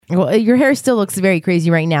Well, your hair still looks very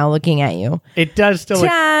crazy right now looking at you. It does still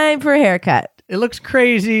Time for a haircut. It looks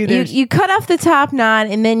crazy. You cut off the top knot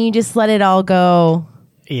and then you just let it all go.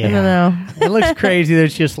 Yeah. I don't know. It looks crazy.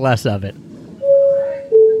 There's just less of it.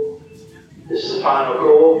 This is the final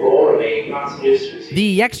call for remaining passengers.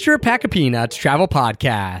 The Extra Pack of Peanuts Travel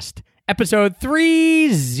Podcast, episode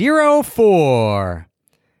 304.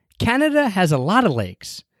 Canada has a lot of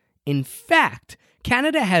lakes. In fact,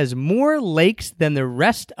 Canada has more lakes than the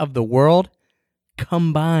rest of the world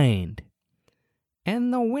combined.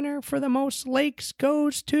 And the winner for the most lakes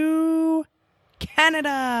goes to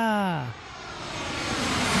Canada.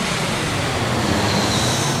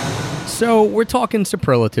 So we're talking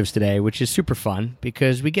superlatives today, which is super fun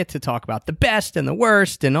because we get to talk about the best and the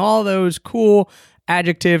worst and all those cool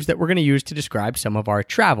adjectives that we're going to use to describe some of our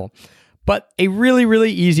travel. But a really,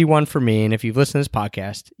 really easy one for me, and if you've listened to this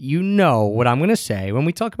podcast, you know what I'm going to say when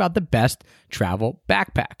we talk about the best travel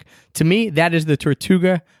backpack. To me, that is the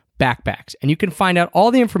Tortuga backpacks, and you can find out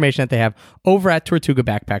all the information that they have over at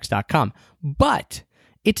tortugabackpacks.com. But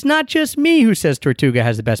it's not just me who says Tortuga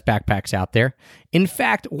has the best backpacks out there. In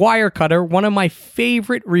fact, Wirecutter, one of my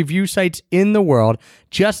favorite review sites in the world,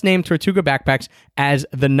 just named Tortuga Backpacks as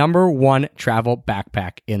the #1 travel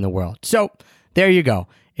backpack in the world. So there you go.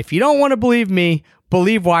 If you don't want to believe me,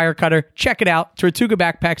 believe Wirecutter. Check it out,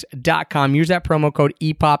 tortugabackpacks.com. Use that promo code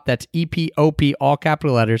EPOP, that's EPOP, all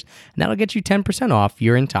capital letters, and that'll get you 10% off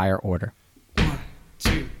your entire order. 1,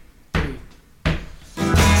 2, 3.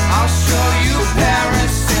 I'll show you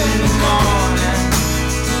Paris in the morning.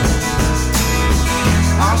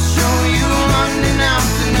 I'll show you London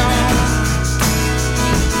afternoon.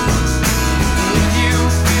 If you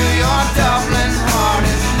feel your Dublin heart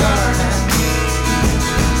is burning,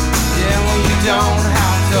 yeah, well, you don't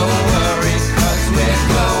have to worry, 'cause we're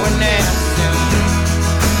going there soon.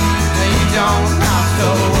 Yeah, you don't have to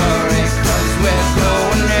worry, 'cause we're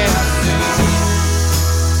going there soon.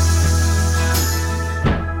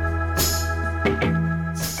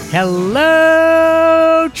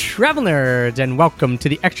 Hello, travel nerds, and welcome to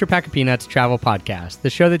the Extra Pack of Peanuts Travel Podcast, the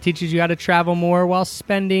show that teaches you how to travel more while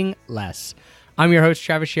spending less. I'm your host,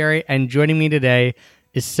 Travis Sherry, and joining me today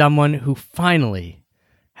is someone who finally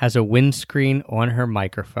has a windscreen on her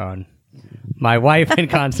microphone. My wife and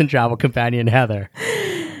constant travel companion, Heather.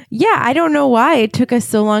 Yeah, I don't know why it took us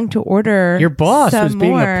so long to order. Your boss was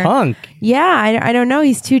being a punk. Yeah, I don't know.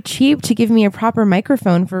 He's too cheap to give me a proper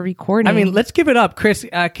microphone for recording. I mean, let's give it up. Chris,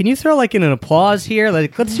 can you throw in an applause here?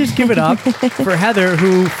 Let's just give it up for Heather,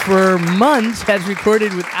 who for months has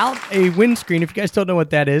recorded without a windscreen. If you guys don't know what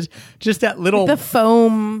that is, just that little the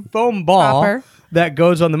foam ball popper that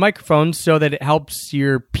goes on the microphone so that it helps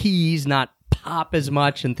your P's not pop as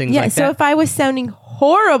much and things like that. Yeah, so if I was sounding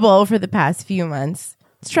horrible for the past few months,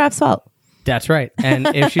 it's Trav's fault. That's right. And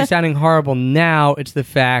if she's sounding horrible now, it's the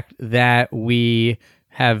fact that we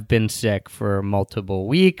have been sick for multiple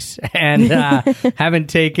weeks and haven't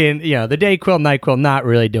taken, the Dayquil, NyQuil, not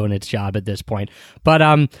really doing its job at this point.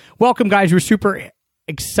 But welcome, guys. We're super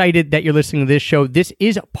excited that you're listening to this show. This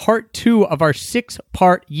is part 2 of our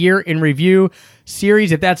 6-part year in review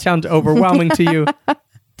series. If that sounds overwhelming to you,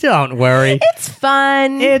 don't worry. It's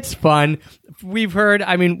fun. It's fun. We've heard,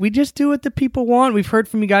 we just do what the people want. We've heard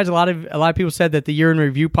from you guys. A lot of people said that the Year in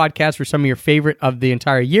Review podcasts were some of your favorite of the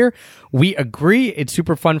entire year. We agree. It's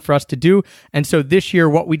super fun for us to do. And so this year,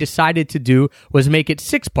 what we decided to do was make it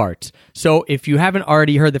 6 parts. So if you haven't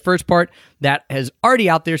already heard the first part, that is already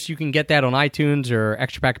out there. So you can get that on iTunes or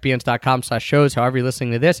extrapackofpeanuts.com/shows, however you're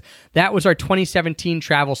listening to this. That was our 2017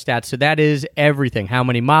 travel stats. So that is everything. How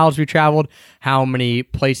many miles we traveled, how many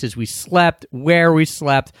places we slept, where we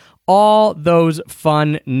slept, all those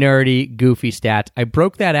fun, nerdy, goofy stats. I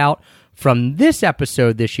broke that out from this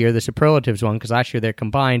episode this year, the superlatives one, because last year they're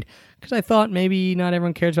combined, because I thought maybe not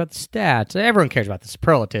everyone cares about the stats. Everyone cares about the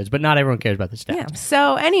superlatives, but not everyone cares about the stats. Yeah.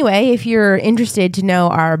 So anyway, if you're interested to know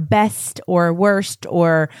our best or worst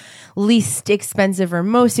or least expensive or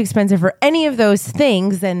most expensive or any of those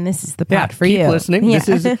things, then this is the part for you. Keep listening. Yeah.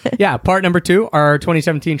 This is part number 2, our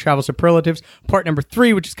 2017 travel superlatives. Part number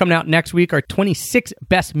 3, which is coming out next week, our 26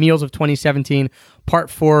 best meals of 2017.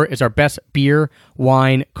 Part 4 is our best beer,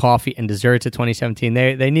 wine, coffee, and desserts of 2017.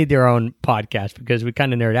 They need their own podcast because we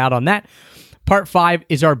kind of nerd out on that. Part 5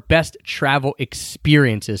 is our best travel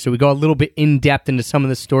experiences. So we go a little bit in depth into some of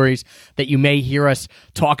the stories that you may hear us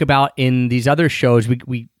talk about in these other shows.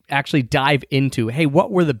 We actually dive into, hey,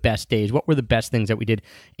 what were the best days? What were the best things that we did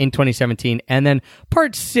in 2017? And then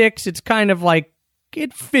part 6, it's kind of like,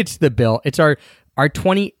 it fits the bill. It's our our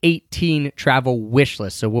 2018 travel wish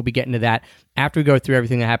list. So we'll be getting to that after we go through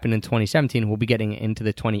everything that happened in 2017. We'll be getting into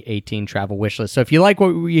the 2018 travel wish list. So if you like what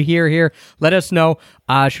we hear here, let us know.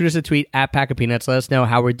 Shoot us a tweet at Pack of Peanuts. Let us know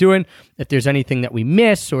how we're doing. If there's anything that we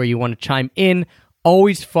miss or you want to chime in,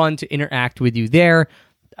 always fun to interact with you there.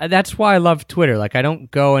 That's why I love Twitter. Like, I don't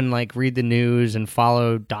go and like read the news and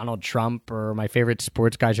follow Donald Trump or my favorite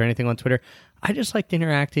sports guys or anything on Twitter. I just like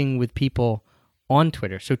interacting with people on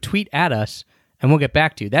Twitter. So tweet at us and we'll get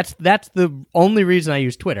back to you. That's the only reason I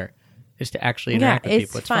use Twitter, is to actually interact with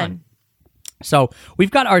people. It's fun. So we've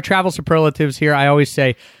got our travel superlatives here. I always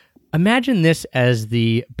say, imagine this as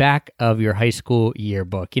the back of your high school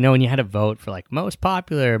yearbook. You know, when you had to vote for like most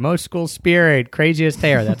popular, most school spirit, craziest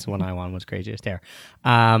hair. That's the one I won, was craziest hair,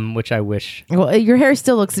 which I wish. Well, your hair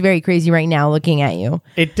still looks very crazy right now looking at you.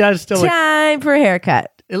 It does still look. Time for a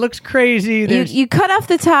haircut. It looks crazy. You cut off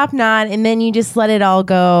the top knot and then you just let it all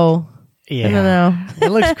go. Yeah. I don't know. It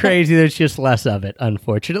looks crazy. There's just less of it,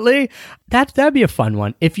 unfortunately. That'd be a fun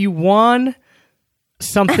one. If you won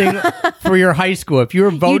something for your high school, if you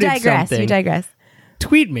were voted something. You digress.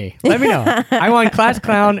 Tweet me. Let me know. I won Class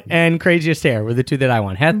Clown and Craziest Hair were the two that I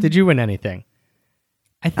won. Heath, did you win anything?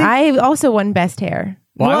 I also won Best Hair.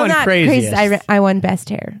 Well, I won not Craziest. I won Best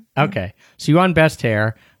Hair. Okay. So you won Best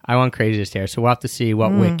Hair. I won Craziest Hair. So we'll have to see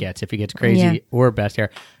what Wick gets, if he gets Crazy or Best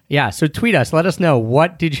Hair. Yeah, so tweet us. Let us know,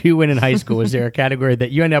 what did you win in high school? Is there a category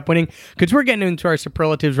that you end up winning? Because we're getting into our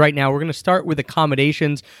superlatives right now. We're going to start with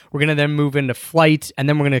accommodations. We're going to then move into flights, and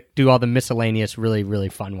then we're going to do all the miscellaneous, really, really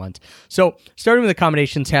fun ones. So starting with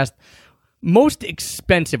accommodations, has our most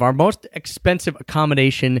expensive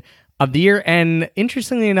accommodation of the year. And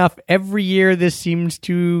interestingly enough, every year this seems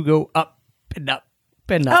to go up and up.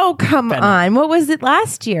 Oh, come on. What was it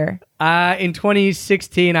last year? In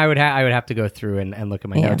 2016, I would have to go through and look at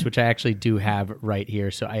my notes, which I actually do have right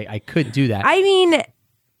here, so I could do that. I mean,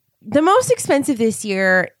 the most expensive this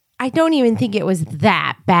year, I don't even think it was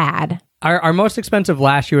that bad. Our most expensive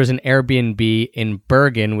last year was an Airbnb in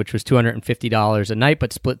Bergen, which was $250 a night,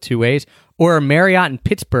 but split two ways, or a Marriott in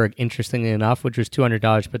Pittsburgh, interestingly enough, which was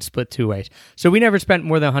 $200, but split two ways. So we never spent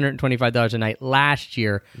more than $125 a night last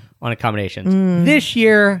year on accommodations. This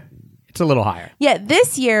year, it's a little higher. Yeah,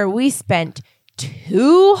 this year we spent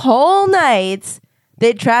 2 whole nights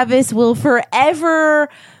that Travis will forever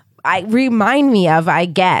remind me of, I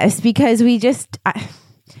guess, because we just...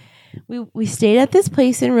 We stayed at this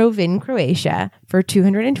place in Rovinj, Croatia for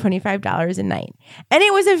 $225 a night. And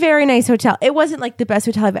it was a very nice hotel. It wasn't like the best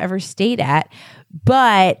hotel I've ever stayed at,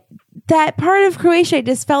 but that part of Croatia, I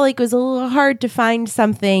just felt like it was a little hard to find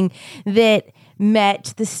something that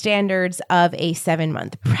met the standards of a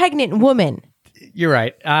 7-month pregnant woman. You're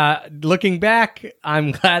right. Looking back,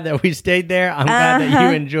 I'm glad that we stayed there. I'm glad that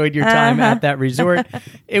you enjoyed your time at that resort.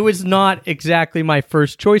 It was not exactly my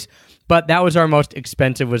first choice, but that was our most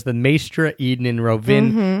expensive, was the Maestra Eden in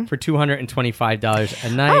Rovinj for $225 a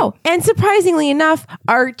night. Oh, and surprisingly enough,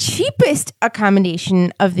 our cheapest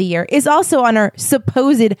accommodation of the year is also on our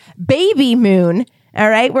supposed baby moon. All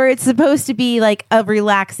right, where it's supposed to be like a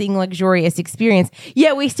relaxing, luxurious experience.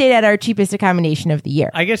 Yet we stayed at our cheapest accommodation of the year.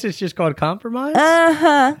 I guess it's just called Compromise?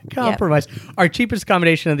 Compromise. Yep. Our cheapest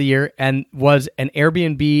accommodation of the year was an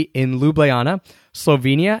Airbnb in Ljubljana,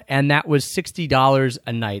 Slovenia, and that was $60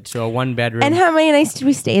 a night, so a one-bedroom. And how many nights did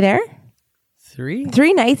we stay there?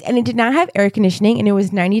 3 nights, and it did not have air conditioning, and it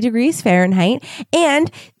was 90 degrees Fahrenheit, and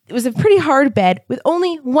it was a pretty hard bed with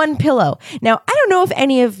only one pillow. Now, I don't know if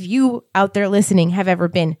any of you out there listening have ever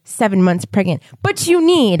been 7 months pregnant, but you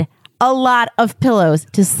need a lot of pillows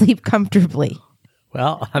to sleep comfortably.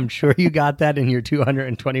 Well, I'm sure you got that in your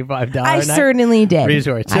 $225 I night certainly did.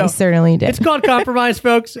 resort. I certainly did. It's called Compromise,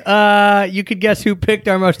 folks. You could guess who picked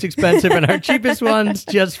our most expensive and our cheapest ones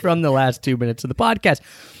just from the last 2 minutes of the podcast.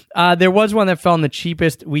 There was one that fell in the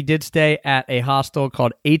cheapest. We did stay at a hostel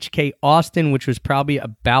called HK Austin, which was probably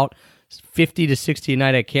about $50 to $60 a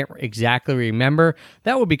night. I can't exactly remember.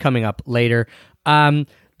 That will be coming up later. Then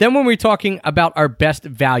when we're talking about our best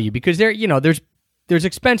value, because there's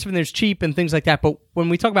expensive and there's cheap and things like that. But when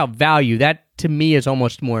we talk about value, that to me is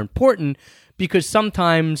almost more important, because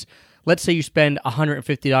sometimes, let's say you spend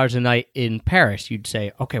 $150 a night in Paris, you'd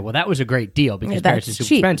say, okay, well, that was a great deal because Paris is super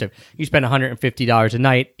cheap. expensive. You spend $150 a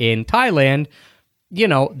night in Thailand,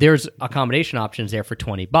 there's accommodation options there for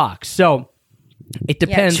 $20. So it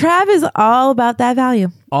depends. Trav is all about that value.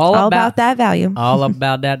 All about that value. All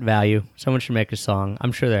about that value. Someone should make a song.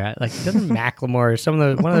 I'm sure they're like, doesn't Macklemore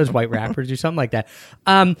or one of those white rappers do something like that?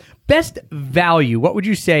 Best value. What would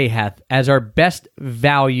you say, Heth, as our best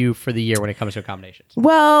value for the year when it comes to accommodations?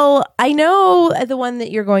 Well, I know the one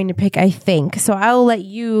that you're going to pick, I think. So I'll let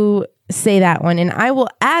you say that one. And I will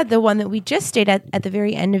add the one that we just stayed at the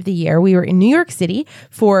very end of the year. We were in New York City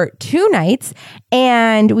for 2 nights,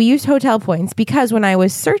 and we used hotel points because when I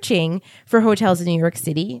was searching for hotels in New York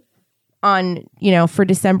City on, for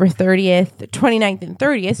December 30th, 29th and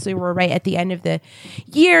 30th, so we were right at the end of the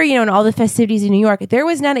year, and all the festivities in New York, there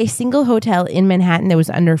was not a single hotel in Manhattan that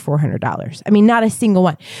was under $400. I mean, not a single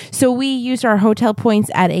one. So we used our hotel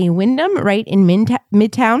points at a Wyndham right in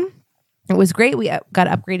Midtown. It was great. We got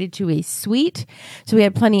upgraded to a suite. So we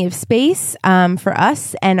had plenty of space for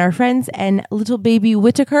us and our friends and little baby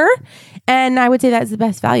Whitaker. And I would say that's the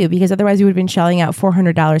best value because otherwise we would have been shelling out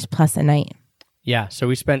 $400 plus a night. Yeah, so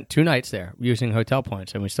we spent 2 nights there using hotel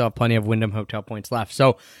points, and we still have plenty of Wyndham hotel points left.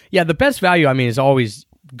 So, yeah, the best value, is always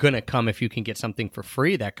going to come if you can get something for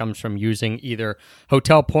free. That comes from using either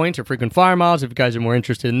hotel points or frequent flyer miles. If you guys are more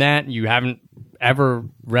interested in that, and you haven't ever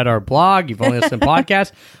read our blog, you've only listened to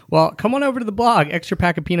podcasts, well, come on over to the blog,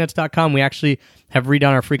 extrapackofpeanuts.com. We actually have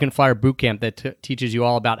redone our frequent flyer bootcamp that teaches you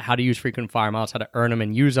all about how to use frequent flyer miles, how to earn them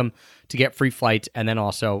and use them to get free flights, and then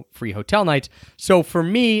also free hotel nights. So for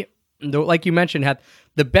me, like you mentioned, had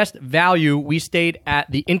the best value. We stayed at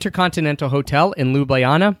the Intercontinental Hotel in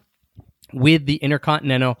Ljubljana with the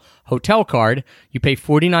Intercontinental Hotel card. You pay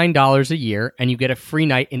 $49 a year, and you get a free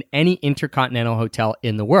night in any Intercontinental Hotel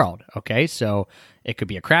in the world. Okay, so it could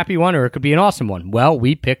be a crappy one or it could be an awesome one. Well,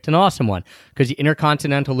 we picked an awesome one because the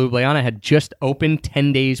Intercontinental Ljubljana had just opened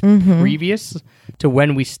 10 days previous to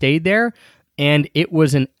when we stayed there, and it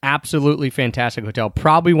was an absolutely fantastic hotel.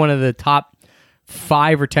 Probably one of the top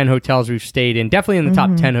 5 or 10 hotels we've stayed in. Definitely in the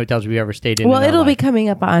top 10 hotels we've ever stayed in. Well, it'll be coming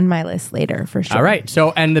up on my list later for sure. All right.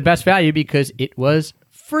 So, and the best value because it was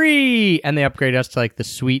free, and they upgraded us to like the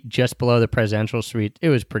suite just below the presidential suite. It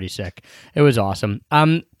was pretty sick. It was awesome.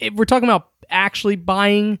 If we're talking about actually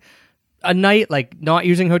buying a night, like not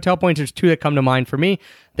using hotel points, there's 2 that come to mind for me.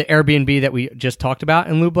 The Airbnb that we just talked about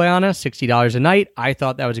in Ljubljana, $60 a night. I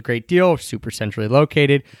thought that was a great deal. Super centrally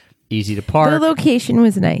located, easy to park. The location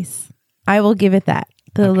was nice. I will give it that.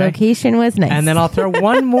 The location was nice. And then I'll throw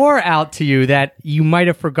one more out to you that you might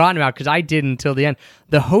have forgotten about because I didn't until the end.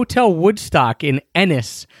 The Hotel Woodstock in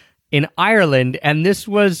Ennis in Ireland. And this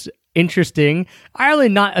was interesting.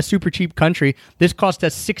 Ireland, not a super cheap country. This cost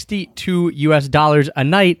us $62 a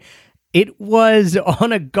night. It was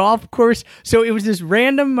on a golf course. So it was this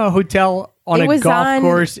random hotel on a golf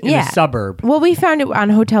course in a suburb. Well, we found it on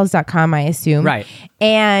hotels.com, I assume. Right.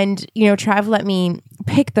 And, Trav let me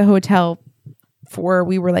pick the hotel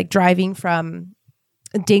we were like driving from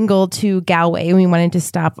Dingle to Galway, and we wanted to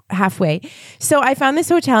stop halfway. So I found this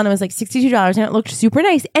hotel, and it was like $62, and it looked super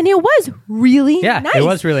nice. And it was really nice. It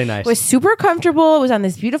was really nice. It was super comfortable. It was on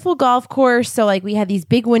this beautiful golf course. So like we had these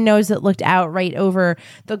big windows that looked out right over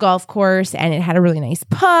the golf course, and it had a really nice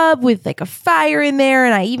pub with like a fire in there.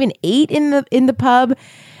 And I even ate in the pub.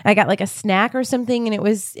 I got like a snack or something, and it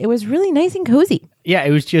was really nice and cozy. Yeah,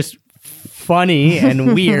 it was just funny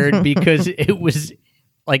and weird because it was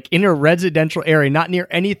like in a residential area, not near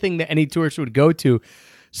anything that any tourist would go to.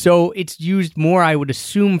 So it's used more, I would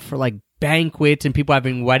assume, for like banquets and people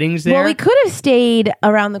having weddings there. Well, we could have stayed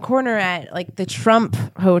around the corner at like the Trump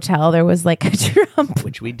Hotel. There was like a Trump.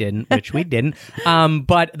 Which we didn't.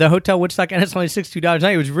 But the Hotel Woodstock, and it's only $62 a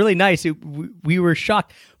night. It was really nice. We were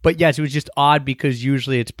shocked. But yes, it was just odd because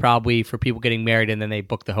usually it's probably for people getting married and then they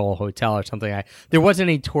book the whole hotel or something. There wasn't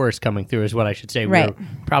any tourists coming through is what I should say. Right. We were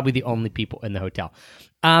probably the only people in the hotel.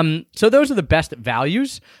 So those are the best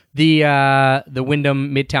values. The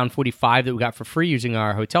Wyndham Midtown 45 that we got for free using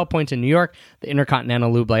our hotel points in New York. The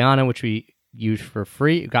Intercontinental Ljubljana, which we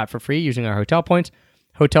got for free using our hotel points.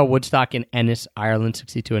 Hotel Woodstock in Ennis, Ireland,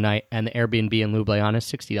 $62 a night. And the Airbnb in Ljubljana,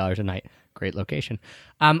 $60 a night. Great location.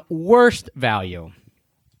 Worst value.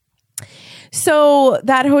 So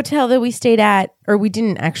that hotel that we stayed at, or we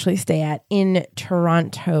didn't actually stay at, in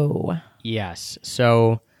Toronto. Yes.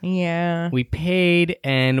 So yeah, we paid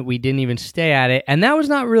and we didn't even stay at it. And that was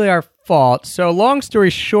not really our fault. So long story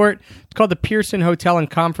short, it's called the Pearson Hotel and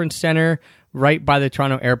Conference Center right by the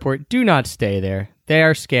Toronto airport. Do not stay there. They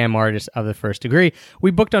are scam artists of the first degree. We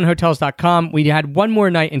booked on hotels.com. We had one more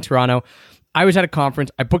night in Toronto. I was at a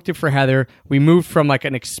conference. I booked it for Heather. We moved from like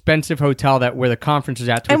an expensive hotel where the conference was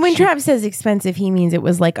at. And when Trav says expensive, he means it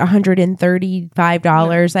was like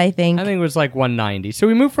 $135, I think. I think it was like $190. So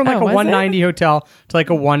we moved from like a $190 hotel to like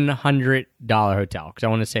a $100 hotel because I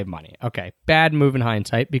want to save money. Okay. Bad move in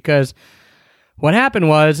hindsight because what happened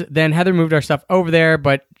was then Heather moved our stuff over there,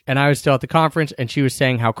 and I was still at the conference, and she was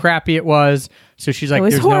saying how crappy it was. So she's like, it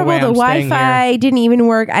was "There's horrible. no way The I'm staying Wi-Fi here." didn't even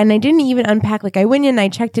work, and I didn't even unpack. Like I went in, I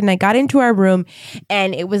checked in, I got into our room,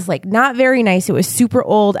 and it was like not very nice. It was super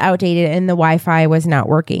old, outdated, and the Wi-Fi was not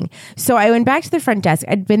working. So I went back to the front desk.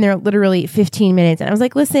 I'd been there literally 15 minutes, and I was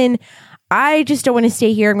like, "Listen, I just don't want to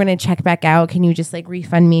stay here. I'm going to check back out. Can you just like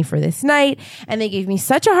refund me for this night?" And they gave me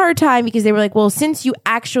such a hard time because they were like, "Well, since you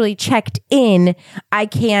actually checked in, I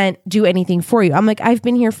can't do anything for you." I'm like, "I've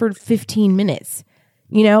been here for 15 minutes.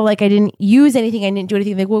 You know, like I didn't use anything. I didn't do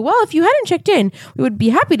anything." Like, well, if you hadn't checked in, we would be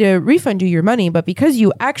happy to refund you your money. But because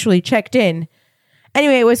you actually checked in.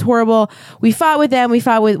 Anyway, it was horrible. We fought with them. We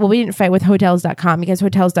didn't fight with Hotels.com because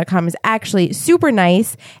Hotels.com is actually super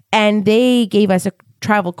nice. And they gave us a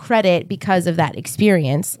travel credit because of that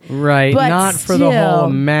experience. Right. But Not for the whole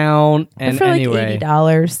amount. And for like anyway.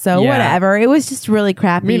 $80. So Yeah. whatever. It was just really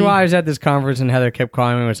crappy. Meanwhile, I was at this conference and Heather kept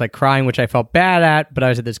calling me. I was like crying, which I felt bad at, but I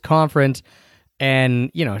was at this conference and,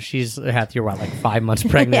 you know, you're what, like 5 months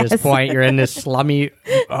pregnant at this Yes. point. You're in this slummy,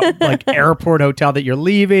 like airport hotel that you're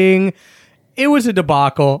leaving. It was a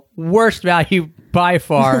debacle. Worst value by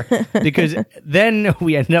far because then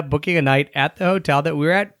we ended up booking a night at the hotel that we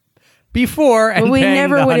were at before. And we paying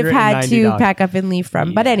never the would have had to $190. pack up and leave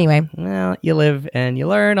from. But anyway. Well, you live and you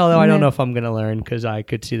learn, although I don't know if I'm going to learn because I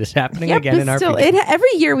could see this happening again but in our still, future.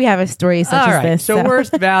 every year we have a story such All as right. this. So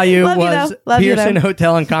worst value Love you, was though. Love you, Pearson though.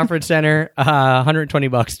 Hotel and Conference Center,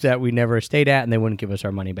 $120 that we never stayed at, and they wouldn't give us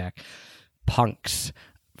our money back. Punks.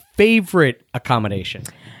 Favorite accommodation?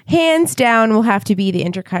 Hands down will have to be the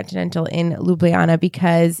Intercontinental in Ljubljana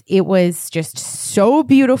because it was just so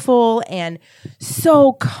beautiful and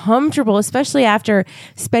so comfortable, especially after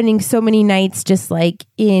spending so many nights just like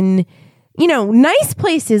in, you know, nice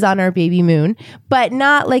places on our baby moon, but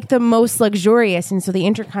not like the most luxurious. And so the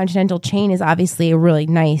Intercontinental chain is obviously a really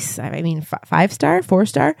nice, 5-star,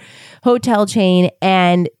 4-star hotel chain.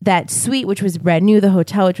 And that suite, which was brand new, the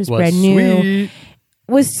hotel, which was brand new, Sweet.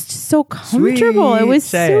 was so comfortable. Sweet. It was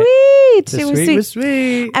Say sweet. The It was suite sweet. was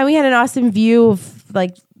sweet. And we had an awesome view of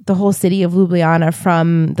like the whole city of Ljubljana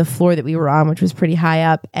from the floor that we were on, which was pretty high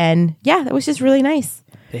up. And yeah, that was just really nice.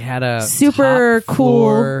 They had a Super top cool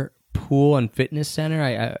floor pool and fitness center.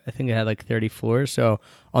 I think it had like 30 floors. So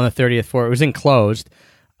on the 30th floor, it was enclosed.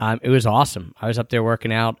 It was awesome. I was up there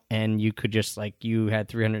working out, and you could just like you had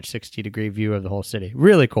 360-degree view of the whole city.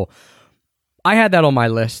 Really cool. I had that on my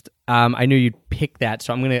list. I knew you'd pick that,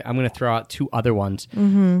 so I'm gonna throw out two other ones.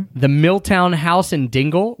 Mm-hmm. The Milltown House in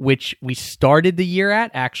Dingle, which we started the year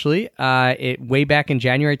at, actually. Way back in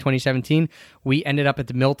January 2017, we ended up at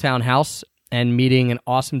the Milltown House and meeting an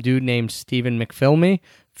awesome dude named Stephen McPhillamy,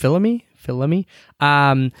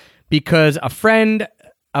 because a friend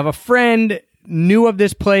of a friend knew of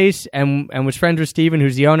this place and was friends with Stephen,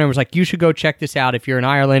 who's the owner, and was like, "You should go check this out if you're in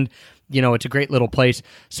Ireland. You know, it's a great little place."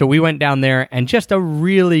 So we went down there, and just a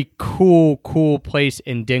really cool place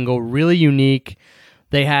in Dingle, really unique.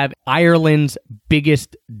 They have Ireland's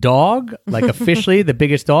biggest dog, like officially the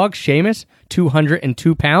biggest dog, Seamus,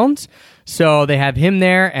 202 pounds. So they have him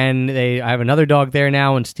there, and I have another dog there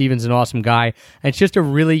now, and Steven's an awesome guy. And it's just a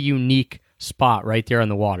really unique spot right there on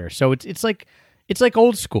the water. So it's like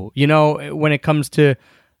old school, you know, when it comes to,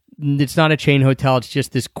 it's not a chain hotel. It's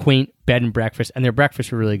just this quaint bed and breakfast, and their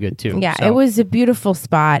breakfasts were really good too. Yeah, So- it was a beautiful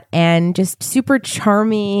spot and just super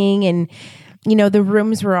charming. And, you know, the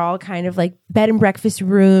rooms were all kind of like bed and breakfast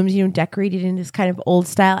rooms, you know, decorated in this kind of old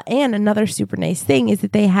style. And another super nice thing is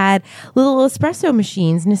that they had little espresso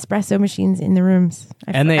machines in the rooms.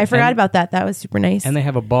 I forgot about that. That was super nice. And they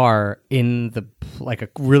have a bar in the, like a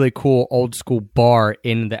really cool old school bar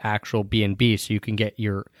in the actual B&B. So you can get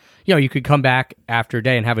your, you know, you could come back after a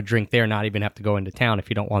day and have a drink there, not even have to go into town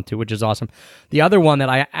if you don't want to, which is awesome. The other one that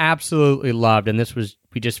I absolutely loved, and this was,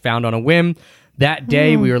 we just found on a whim, that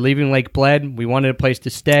day we were leaving Lake Bled. We wanted a place to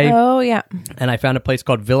stay. Oh, yeah. And I found a place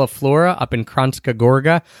called Villa Flora up in Kranjska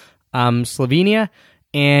Gorga, Slovenia.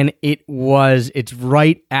 And it's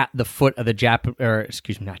right at the foot of the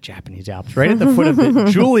not Japanese Alps, right at the foot of the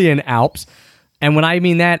Julian Alps. And when I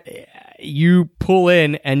mean that, you pull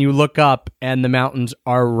in and you look up and the mountains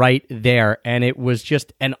are right there. And it was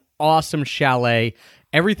just an awesome chalet.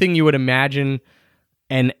 Everything you would imagine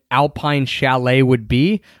an alpine chalet would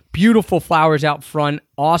be. Beautiful flowers out front.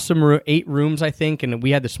 Awesome 8 rooms, I think. And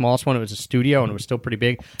we had the smallest one. It was a studio, and it was still pretty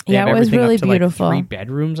big. They Yeah, have it was everything really up to beautiful. Like 3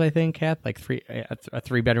 bedrooms, I think, Kath. Like a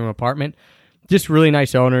 3-bedroom apartment. Just really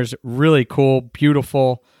nice owners. Really cool.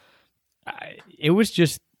 Beautiful. It was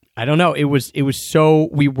just, I don't know. It was so,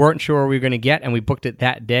 we weren't sure what we were going to get, and we booked it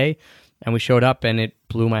that day. And we showed up, and it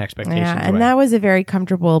blew my expectations Yeah, and away. that was a very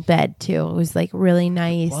comfortable bed too. It was like really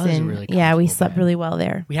nice, was a and really yeah, we comfortable slept bed. really well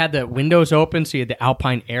there. We had the windows open, so you had the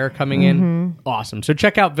alpine air coming Mm-hmm. in. Awesome. So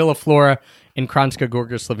check out Villa Flora in Kranjska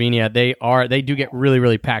Gorga, Slovenia. They do get really,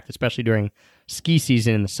 really packed, especially during ski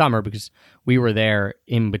season in the summer, because we were there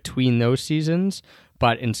in between those seasons.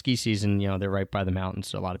 But in ski season, they're right by the mountains,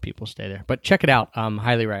 so a lot of people stay there. But check it out.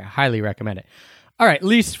 Highly recommend it. All right,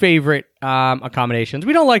 least favorite accommodations.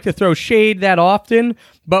 We don't like to throw shade that often,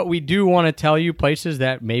 but we do want to tell you places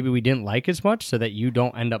that maybe we didn't like as much so that you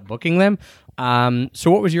don't end up booking them.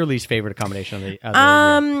 So what was your least favorite accommodation of the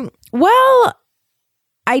year? Well,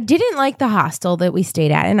 I didn't like the hostel that we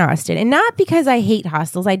stayed at in Austin, and not because I hate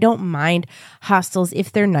hostels. I don't mind hostels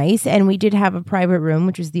if they're nice, and we did have a private room,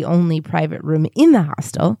 which was the only private room in the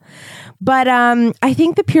hostel. But I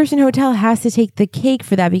think the Pearson Hotel has to take the cake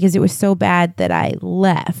for that because it was so bad that I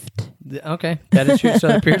left. Okay, that is true. So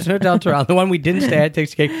the Pearson Hotel Toronto, the one we didn't stay at,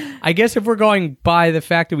 takes the cake. I guess if we're going by the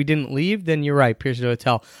fact that we didn't leave, then you're right, Pearson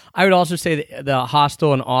Hotel. I would also say that the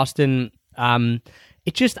hostel in Austin,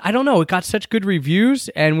 it just, I don't know, it got such good reviews,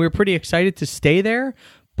 and we were pretty excited to stay there,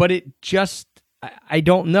 but it just, I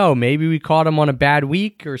don't know, maybe we caught them on a bad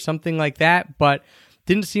week or something like that, but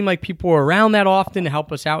didn't seem like people were around that often to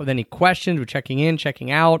help us out with any questions. We're checking in, checking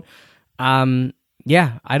out.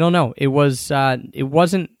 Yeah, I don't know. It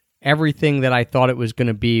wasn't everything that I thought it was going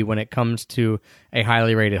to be when it comes to a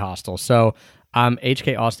highly rated hostel. So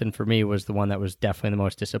HK Austin for me was the one that was definitely the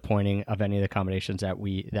most disappointing of any of the accommodations that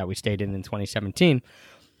we stayed in 2017.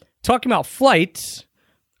 Talking about flights,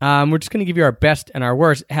 we're just going to give you our best and our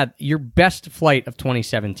worst. Had your best flight of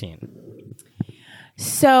 2017?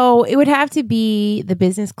 So it would have to be the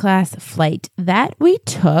business class flight that we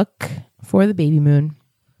took for the baby moon.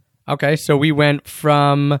 Okay, so we went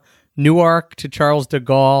from Newark to Charles de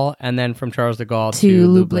Gaulle, and then from Charles de Gaulle to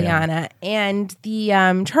Ljubljana. And the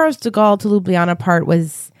Charles de Gaulle to Ljubljana part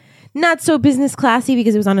was not so business classy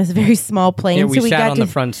because it was on a very small plane. Yeah, we so we sat got on to,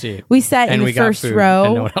 the front seat. We sat and in we the got first food, row.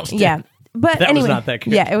 and no one else did. Yeah. But That anyway, was not that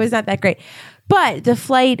good. Yeah, it was not that great. But the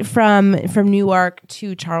flight from Newark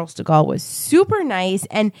to Charles de Gaulle was super nice.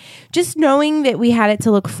 And just knowing that we had it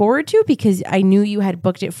to look forward to, because I knew you had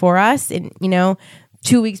booked it for us and,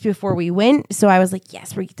 2 weeks before we went. So I was like,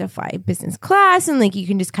 yes, we get to fly business class. And like, you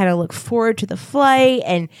can just kind of look forward to the flight.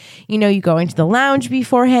 And, you go into the lounge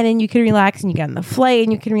beforehand and you can relax, and you get on the flight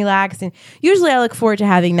and you can relax. And usually I look forward to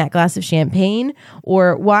having that glass of champagne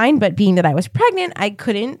or wine. But being that I was pregnant, I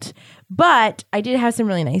couldn't. But I did have some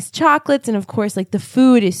really nice chocolates. And of course, like the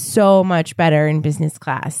food is so much better in business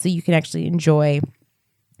class. So you can actually enjoy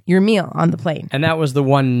your meal on the plane. And that was the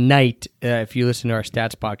one night, if you listen to our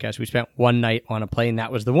stats podcast, we spent one night on a plane.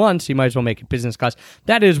 That was the one, so you might as well make it business class.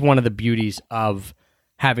 That is one of the beauties of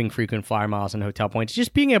having frequent flyer miles and hotel points,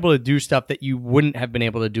 just being able to do stuff that you wouldn't have been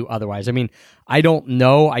able to do otherwise. I mean, I don't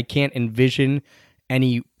know. I can't envision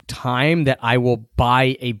any time that I will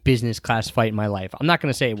buy a business class flight in my life. I'm not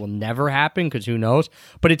going to say it will never happen, because who knows,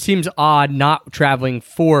 but it seems odd not traveling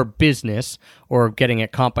for business or getting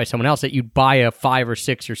it comped by someone else that you'd buy a $5,000 or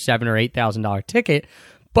 $6,000 or $7,000 or $8,000 ticket.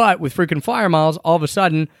 But with frequent flyer miles, all of a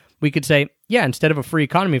sudden we could say, yeah, instead of a free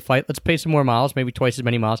economy flight, let's pay some more miles, maybe twice as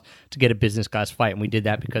many miles, to get a business class flight. And we did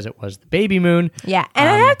that because it was the baby moon. Yeah. And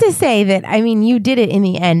I have to say that, you did it in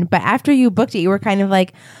the end, but after you booked it, you were kind of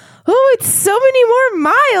like, oh, it's so many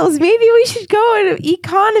more miles. Maybe we should go in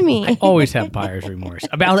economy. I always have buyer's remorse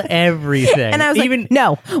about everything. And I was like,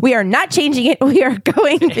 no, we are not changing it. We are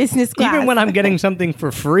going business class. Even when I'm getting something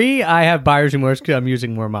for free, I have buyer's remorse because I'm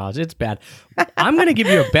using more miles. It's bad. I'm going to give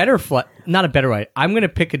you a better flight, not a better way. I'm going to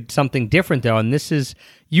pick something different, though. And this is,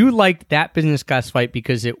 you liked that business class flight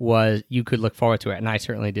because you could look forward to it. And I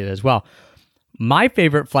certainly did as well. My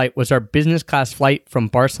favorite flight was our business class flight from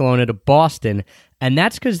Barcelona to Boston. And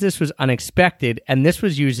that's because this was unexpected. And this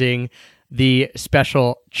was using the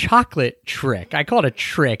special chocolate trick. I call it a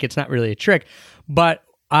trick. It's not really a trick. But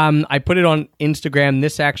I put it on Instagram.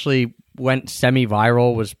 This actually went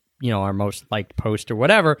semi-viral, was our most liked post or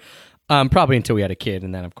whatever. Probably until we had a kid.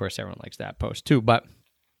 And then, of course, everyone likes that post too. But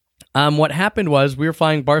what happened was we were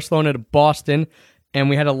flying Barcelona to Boston. And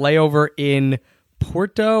we had a layover in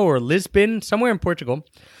Porto or Lisbon, somewhere in Portugal.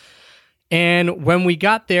 And when we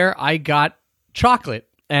got there, I got chocolate.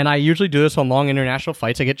 And I usually do this on long international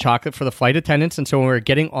flights. I get chocolate for the flight attendants. And so when we were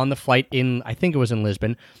getting on the flight I think it was in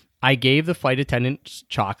Lisbon, I gave the flight attendants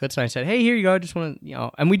chocolates. And I said, hey, here you go. I just want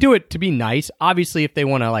to, and we do it to be nice. Obviously, if they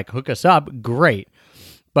want to hook us up, great.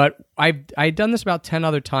 But I'd done this about 10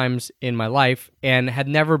 other times in my life and had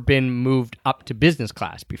never been moved up to business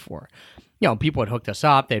class before. People had hooked us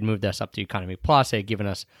up. They had moved us up to Economy Plus. They had given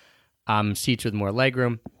us seats with more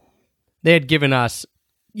legroom. They had given us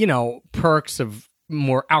perks of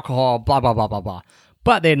more alcohol, blah, blah, blah, blah, blah.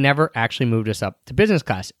 But they had never actually moved us up to business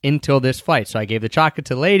class until this flight. So I gave the chocolate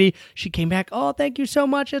to the lady. She came back, oh, thank you so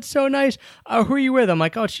much. It's so nice. Who are you with? I'm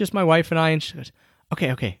like, oh, it's just my wife and I. And she goes,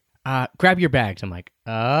 okay. Grab your bags. I'm like,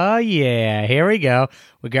 oh, yeah, here we go.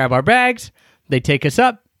 We grab our bags. They take us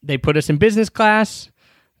up. They put us in business class.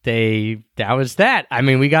 That was that. I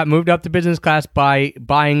mean, we got moved up to business class by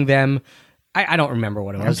buying them. I don't remember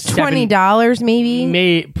what it was. $20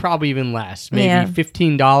 maybe? Probably even less. Maybe Yeah.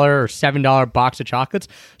 $15 or $7 box of chocolates.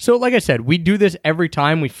 So like I said, we do this every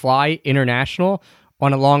time we fly international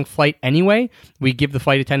on a long flight anyway. We give the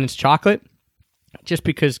flight attendants chocolate just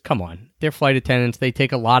because, come on, they're flight attendants. They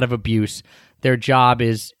take a lot of abuse. Their job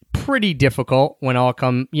is pretty difficult when all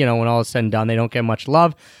is said and done. They don't get much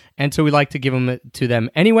love. And so we like to give them to them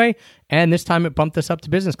anyway. And this time it bumped us up to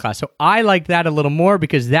business class. So I like that a little more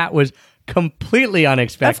because that was completely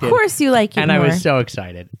unexpected. Of course you like it and more. I was so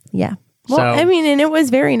excited. Yeah. Well, So- I mean, and it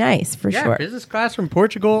was very nice for Yeah, sure. business class from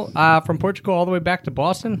Portugal all the way back to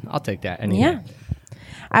Boston. I'll take that. Yeah.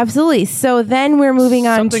 Absolutely. So then we're moving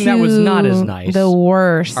on Something to that was not as nice. the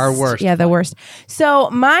worst. Our worst Yeah, the flight. worst. So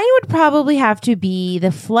mine would probably have to be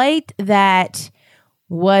the flight that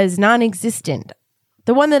was non-existent.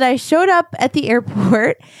 The one that I showed up at the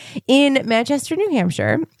airport in Manchester, New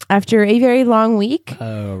Hampshire after a very long week.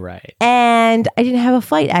 Oh, right. And I didn't have a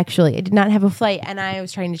flight, actually. I did not have a flight. And I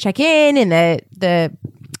was trying to check in, and the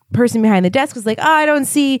person behind the desk was like, oh, I don't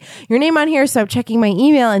see your name on here. So I'm checking my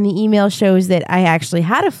email, and the email shows that I actually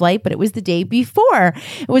had a flight, but it was the day before.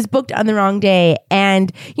 It was booked on the wrong day.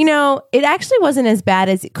 And, it actually wasn't as bad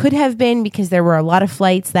as it could have been because there were a lot of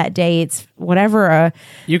flights that day. It's whatever,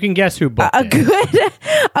 You can guess who booked it.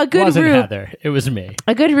 a good Wasn't route. Heather. It was me.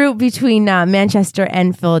 A good route between Manchester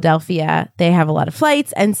and Philadelphia. They have a lot of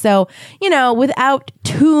flights. And so, without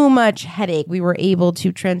too much headache, we were able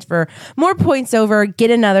to transfer more points over, get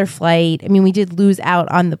another flight. I mean, we did lose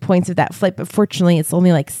out on the points of that flight, but fortunately, it's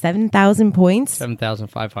only like 7,000 points.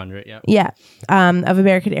 7,500, yeah. Yeah. Of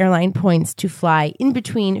American Airline points to fly in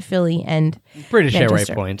between Philly and British Airways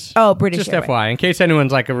Manchester. points. Oh, British Just Airways. FYI, in case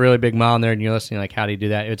anyone's like a really big mile nerd and you're listening, like, how do you do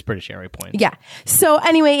that? It's British Airways points. Yeah. So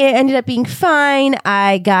anyway, it ended up being fine.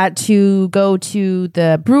 I got to go to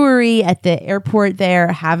the brewery at the airport there,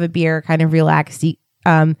 have a beer, kind of relax,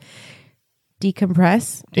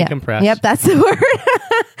 decompress. Decompress. Yep, that's the word.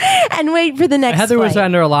 And wait for the next Heather was flight.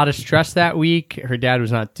 under a lot of stress that week. Her dad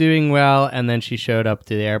was not doing well, and then she showed up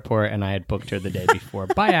to the airport, and I had booked her the day before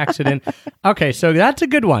by accident. Okay, so that's a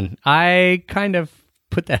good one. I kind of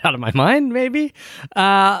put that out of my mind, maybe.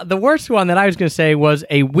 The worst one that I was going to say was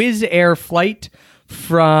a Wizz Air flight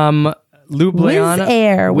from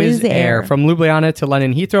Ljubljana. Wizz Air. From Ljubljana to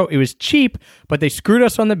London Heathrow. It was cheap, but they screwed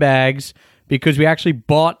us on the bags because we actually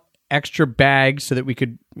bought extra bags so that we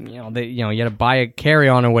could, you had to buy a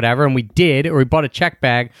carry-on or whatever, and we did, or we bought a check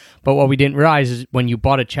bag. But what we didn't realize is when you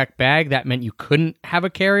bought a check bag, that meant you couldn't have a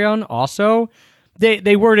carry-on also.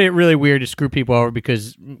 They worded it really weird to screw people over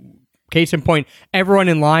because, case in point, everyone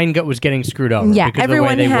in line was getting screwed over. Yeah, because of the way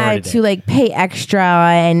everyone they had worded to it. pay extra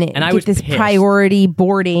and I get was this pissed. priority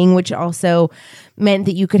boarding, which also meant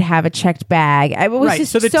that you could have a checked bag. It was Right,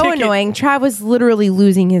 just so the so ticket- annoying. Trav was literally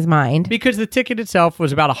losing his mind. Because the ticket itself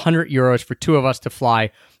was about €100 for two of us to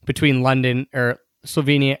fly between London or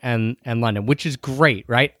Slovenia and London, which is great,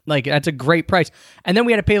 right? Like, that's a great price. And then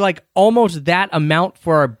we had to pay like almost that amount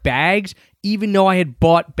for our bags, even though I had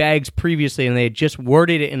bought bags previously and they had just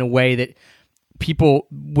worded it in a way that people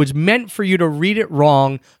was meant for you to read it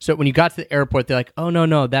wrong. So that when you got to the airport, they're like, oh,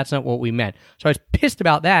 no, that's not what we meant. So I was pissed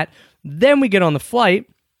about that. Then we get on the flight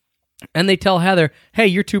and they tell Heather, hey,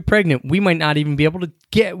 you're too pregnant. We might not even be able to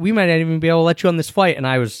let you on this flight. And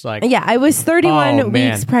I was like, Yeah, I was 31 Oh,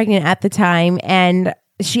 man. weeks pregnant at the time, and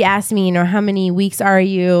she asked me, how many weeks are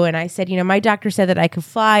you? And I said, my doctor said that I could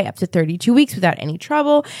fly up to 32 weeks without any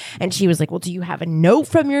trouble. And she was like, well, do you have a note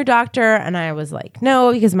from your doctor? And I was like,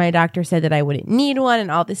 no, because my doctor said that I wouldn't need one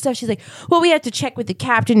and all this stuff. She's like, well, we have to check with the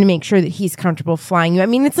captain to make sure that he's comfortable flying you. I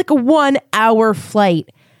mean, it's like a 1 hour flight.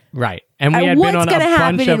 right. And we had What's been on going to a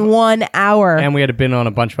happen bunch in of 1 hour? and we had been on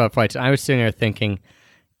a bunch of other flights. And I was sitting there thinking,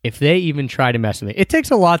 if they even try to mess with me, it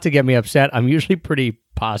takes a lot to get me upset. I'm usually pretty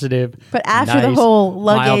positive. But after the nice, whole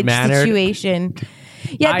luggage mild-mannered. situation,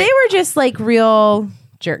 they were just like real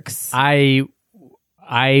jerks. I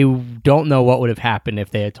don't know what would have happened if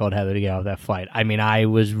they had told Heather to get off that flight. I mean, I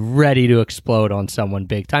was ready to explode on someone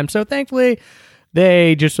big time. So thankfully,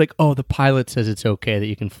 they just like, oh, the pilot says it's okay that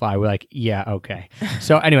you can fly. We're like, yeah, okay.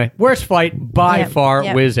 So anyway, worst flight by Yep, far,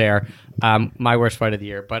 yep. Wizz Air. My worst flight of the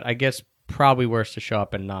year. But I guess probably worse to show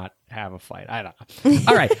up and not have a flight. I don't know.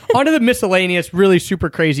 All right, on to the miscellaneous, really super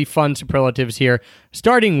crazy, fun superlatives here,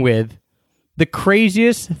 starting with the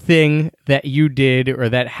craziest thing that you did or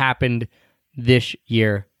that happened this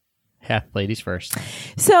year. Heth, ladies first.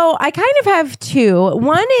 So I kind of have two.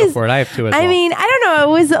 One is, I have two as well. I mean, I don't know.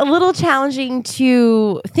 It was a little challenging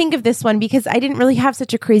to think of this one because I didn't really have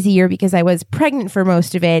such a crazy year because I was pregnant for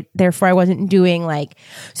most of it. Therefore, I wasn't doing like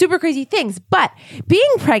super crazy things. But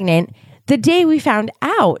being pregnant, the day we found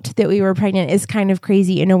out that we were pregnant is kind of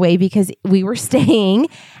crazy in a way because we were staying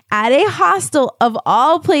at a hostel of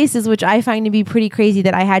all places, which I find to be pretty crazy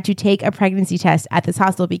that I had to take a pregnancy test at this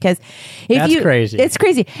hostel because crazy. It's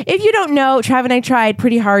crazy. If you don't know, Trav and I tried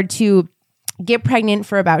pretty hard to get pregnant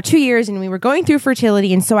for about 2 years and we were going through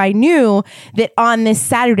fertility. And so I knew that on this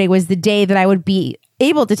Saturday was the day that I would be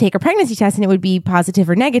able to take a pregnancy test and it would be positive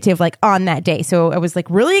or negative like on that day. So it was like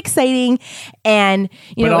really exciting. And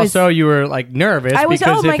but also you were like nervous. I was,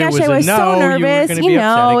 because oh my if gosh, it was I was a no, so nervous.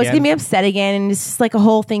 I was going to be upset again. And it's just like a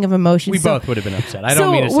whole thing of emotions. We both would have been upset. I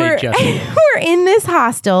don't mean to say just we're in this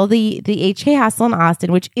hostel, the HK hostel in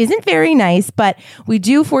Austin, which isn't very nice, but we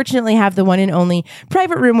do fortunately have the one and only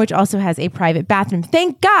private room, which also has a private bathroom.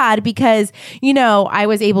 Thank God, because, I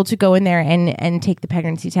was able to go in there and take the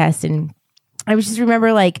pregnancy test. And I just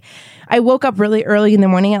remember like I woke up really early in the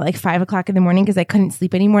morning at like 5 o'clock in the morning because I couldn't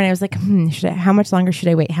sleep anymore. And I was like, how much longer should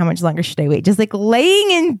I wait? How much longer should I wait? Just like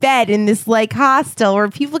laying in bed in this like hostel where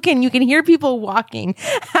you can hear people walking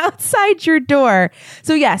outside your door.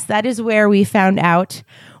 So yes, that is where we found out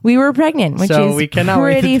we were pregnant, which so is we cannot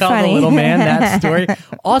wait pretty to tell funny. the little man that story.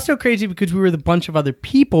 Also crazy because we were with a bunch of other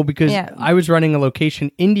people because I was running a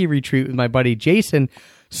location indie retreat with my buddy Jason.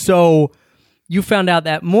 So you found out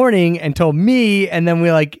that morning and told me, and then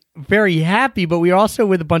we're like very happy, but we were also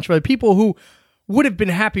with a bunch of other people who would have been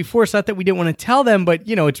happy for us. Not that we didn't want to tell them, but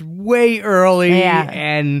it's way early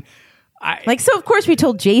and so of course we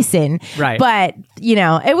told Jason, right? But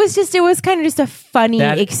it was kind of just a funny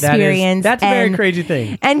experience. That's a very crazy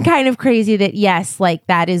thing, and kind of crazy that yes, like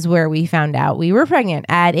that is where we found out we were pregnant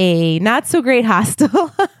at a not so great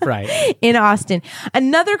hostel, right, in Austin.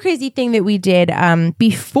 Another crazy thing that we did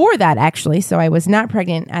before that, actually, so I was not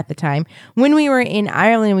pregnant at the time. When we were in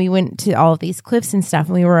Ireland, we went to all of these cliffs and stuff.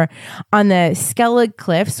 And we were on the Skellig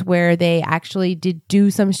Cliffs where they actually did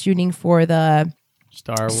do some shooting for the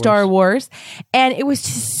Star Wars. And it was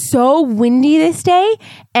just so windy this day.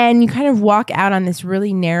 And you kind of walk out on this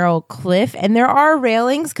really narrow cliff and there are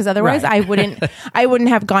railings because otherwise I wouldn't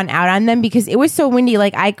have gone out on them because it was so windy.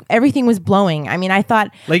 Like everything was blowing. I mean, I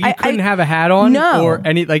thought like you couldn't have a hat on or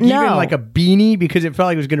any even like a beanie because it felt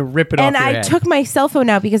like it was going to rip it off your head. And I took my cell phone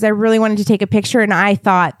out because I really wanted to take a picture and I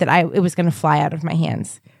thought that it was going to fly out of my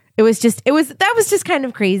hands. That was just kind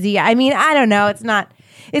of crazy. I mean, I don't know. It's not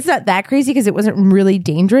that crazy because it wasn't really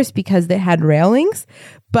dangerous because they had railings,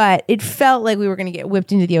 but it felt like we were going to get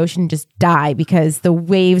whipped into the ocean and just die because the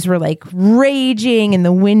waves were like raging and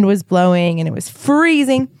the wind was blowing and it was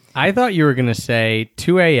freezing. I thought you were going to say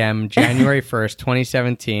 2 a.m., January 1st,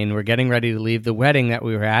 2017. We're getting ready to leave the wedding that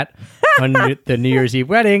we were at on the New Year's Eve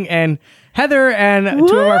wedding. And Heather and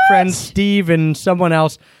two of our friends, Steve and someone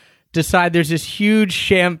else, decide there's this huge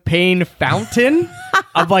champagne fountain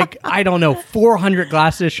of like, I don't know, 400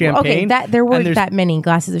 glasses of champagne. Okay, there weren't that many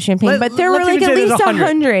glasses of champagne, but there were like at least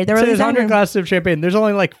 100. There were there's 100 glasses of champagne. There's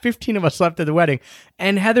only like 15 of us left at the wedding.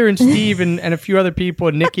 And Heather and Steve and a few other people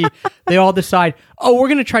and Nikki, they all decide, we're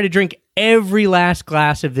going to try to drink every last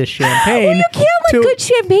glass of this champagne. Well, you can't let good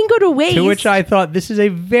champagne go to waste. To which I thought, this is a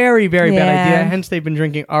very, very bad idea. Hence, they've been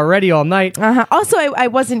drinking already all night. Also, I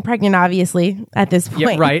wasn't pregnant, obviously, at this point.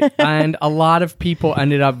 Yeah, right. And a lot of people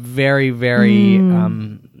ended up very, very,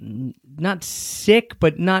 not sick,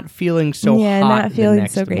 but not feeling so hot. Not feeling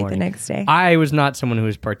so great morning. The next day. I was not someone who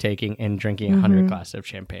was partaking in drinking 100 glasses of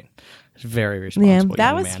champagne. It's very responsible. Yeah,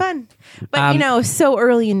 that was fun. But, so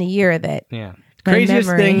early in the year that... Yeah. Craziest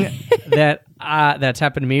thing that's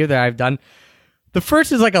happened to me that I've done. The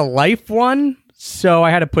first is like a life one, so I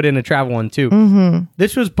had to put in a travel one too. Mm-hmm.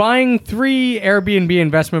 This was buying 3 Airbnb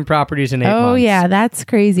investment properties in 8 months. Oh yeah, that's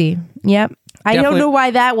crazy. Yep. I don't know why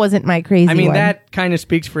that wasn't my crazy one. I mean, that kind of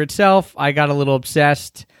speaks for itself. I got a little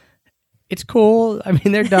obsessed. It's cool. I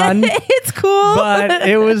mean, they're done. It's cool. But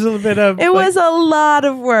it was a bit of... It was a lot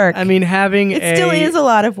of work. I mean, It still is a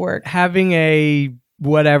lot of work. Having a...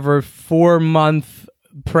 4-month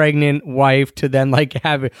pregnant wife to then like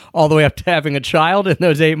have it all the way up to having a child in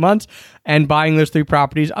those 8 months and buying those 3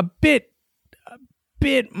 properties a bit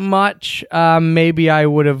much. Maybe I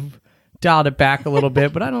would have dialed it back a little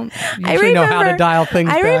bit, but I don't usually know how to dial things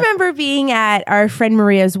back. I remember being at our friend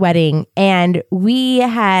Maria's wedding and we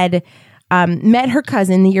had met her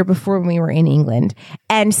cousin the year before when we were in England.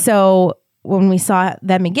 And so when we saw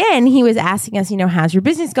them again, he was asking us, how's your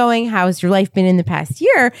business going? How's your life been in the past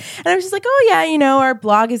year? And I was just like, oh yeah, our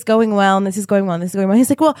blog is going well and this is going well and this is going well. He's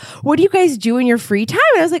like, well, what do you guys do in your free time?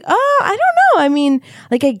 And I was like, oh, I don't know. I mean,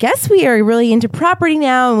 I guess we are really into property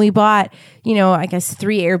now. And we bought, 3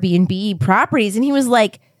 Airbnb properties. And he was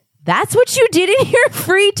like, that's what you did in your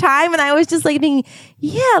free time? And I was just thinking,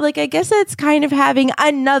 yeah, I guess that's kind of having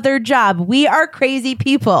another job. We are crazy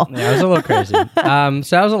people. Yeah, it was a little crazy.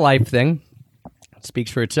 So that was a life thing. It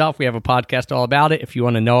speaks for itself. We have a podcast all about it. If you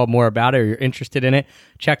want to know more about it or you're interested in it,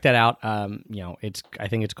 check that out. I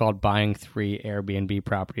think it's called Buying 3 Airbnb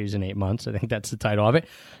Properties in 8 Months. I think that's the title of it.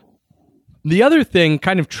 The other thing,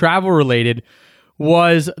 kind of travel related,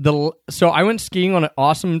 was so I went skiing on an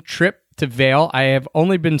awesome trip to Vail. I have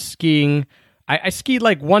only been skiing. I skied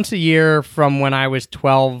once a year from when I was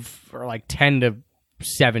 12 or 10 to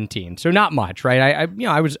 17. So not much, right?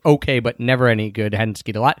 I was okay, but never any good. Hadn't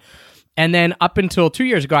skied a lot. And then up until 2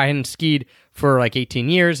 years ago, I hadn't skied for 18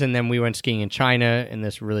 years. And then we went skiing in China in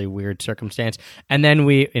this really weird circumstance. And then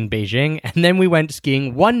in Beijing. And then we went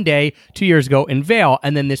skiing one day 2 years ago in Vail.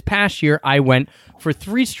 And then this past year, I went for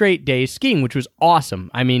 3 straight days skiing, which was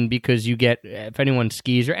awesome. I mean, because you get, if anyone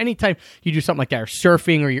skis or anytime you do something like that, or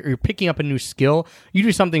surfing, or you're picking up a new skill, you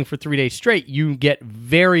do something for 3 days straight, you get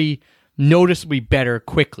very noticeably better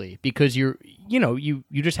quickly because you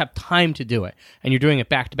just have time to do it, and you're doing it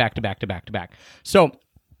back to back to back to back to back. So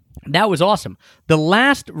that was awesome. The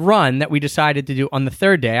last run that we decided to do on the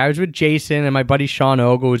third day, I was with Jason and my buddy Sean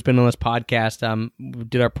Ogle, who's been on this podcast. We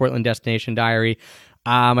did our Portland Destination Diary.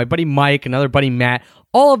 My buddy Mike, another buddy Matt,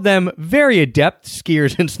 all of them very adept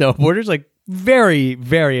skiers and snowboarders, very,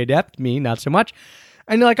 very adept. Me, not so much.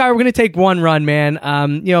 And they're like, all right, we're going to take one run, man.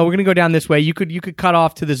 We're going to go down this way. You could cut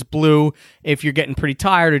off to this blue if you're getting pretty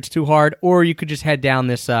tired or it's too hard, or you could just head down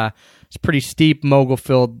this pretty steep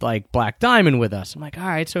mogul-filled Black Diamond with us. I'm like, all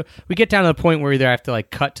right. So we get down to the point where either I have to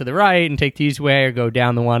cut to the right and take the easy way or go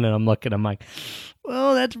down the one, and I'm like,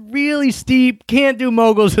 well, that's really steep. Can't do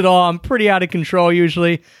moguls at all. I'm pretty out of control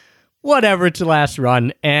usually. Whatever, it's the last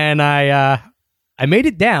run. And I made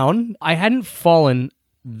it down. I hadn't fallen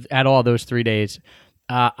at all those 3 days.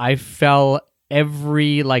 I fell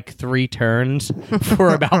every 3 turns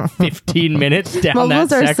for about 15 minutes down that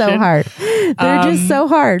section. Moguls are so hard. They're just so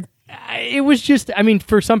hard. It was just,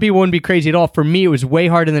 for some people it wouldn't be crazy at all. For me, it was way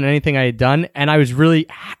harder than anything I had done. And I was really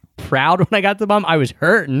proud when I got to the bottom. I was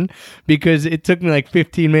hurting because it took me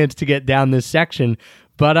 15 minutes to get down this section.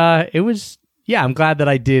 But it was, I'm glad that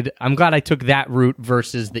I did. I'm glad I took that route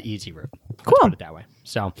versus the easy route. Cool. Let's put it that way.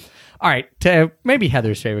 So, all right, to maybe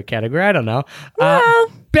Heather's favorite category. I don't know.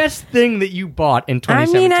 Best thing that you bought in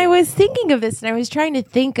 2017. I was thinking of this and I was trying to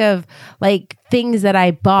think of things that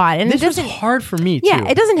I bought. And this was hard for me, too. Yeah,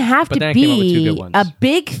 it doesn't have but to be a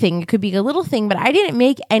big thing. It could be a little thing, but I didn't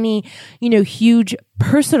make any, huge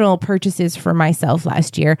personal purchases for myself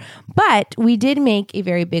last year. But we did make a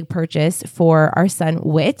very big purchase for our son,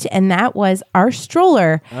 Whit, and that was our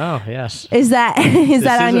stroller. Oh, yes. Is that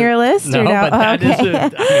on your list? No, or no? But that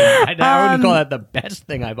is I wouldn't call that the best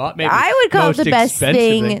thing I bought. Maybe I would call it the best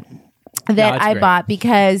thing that I bought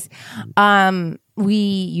because we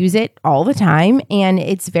use it all the time and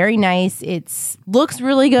it's very nice. It looks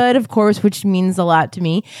really good, of course, which means a lot to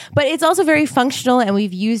me, but it's also very functional and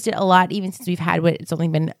we've used it a lot even since we've had it. It's only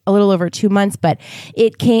been a little over 2 months, but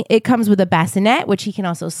it comes with a bassinet, which he can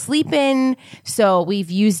also sleep in. So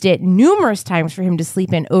we've used it numerous times for him to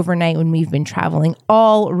sleep in overnight when we've been traveling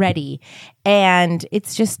already. And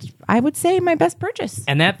it's just, I would say, my best purchase.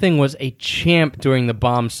 And that thing was a champ during the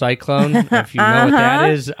bomb cyclone. If you know what that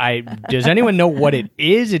is, does anyone know what it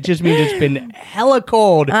is? It just means it's been hella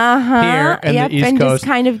cold here in the East and Coast. Just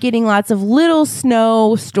kind of getting lots of little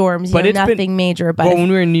snow storms, but nothing major. But when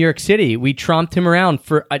we were in New York City, we tromped him around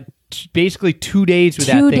for basically 2 days with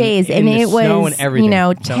that thing. 2 days, and it was,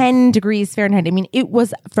 10 degrees Fahrenheit. I mean, it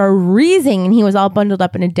was freezing, and he was all bundled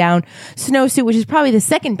up in a down snowsuit, which is probably the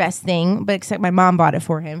second best thing, but except my mom bought it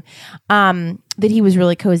for him. That he was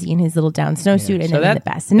really cozy in his little down snowsuit, and then the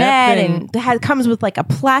bassinet, and it comes with a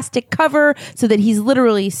plastic cover so that he's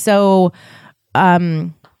literally so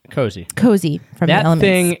cozy from the elements. That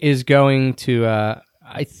thing is going to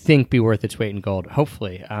I think be worth its weight in gold,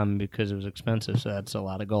 hopefully, because it was expensive, so that's a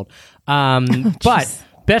lot of gold. But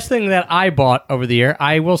best thing that I bought over the year,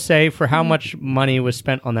 I will say, for how much money was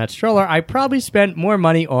spent on that stroller, I probably spent more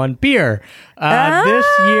money on beer. This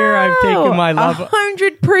year, I've taken my love.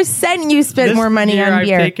 100% you spent more money on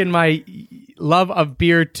beer. I've taken my love of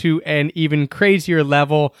beer to an even crazier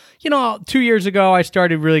level. 2 years ago, I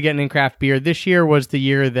started really getting in craft beer. This year was the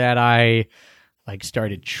year that I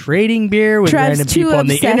started trading beer with random Trev's two people on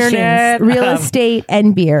the obsessions, internet. real estate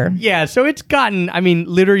and beer. Yeah, so it's gotten,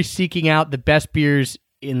 literally seeking out the best beers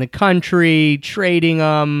in the country, trading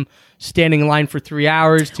them, standing in line for 3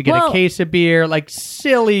 hours to get a case of beer,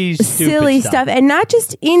 silly, stupid stuff. And not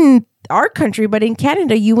just in our country, but in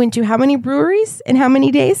Canada. You went to how many breweries in how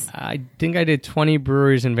many days? I think I did 20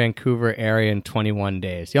 breweries in Vancouver area in 21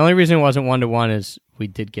 days. The only reason it wasn't 1-to-1 is we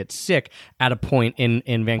did get sick at a point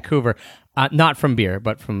in Vancouver. Not from beer,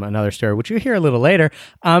 but from another story, which you'll hear a little later.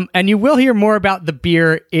 And you will hear more about the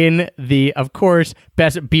beer in the, of course,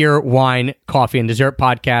 Best Beer, Wine, Coffee, and Dessert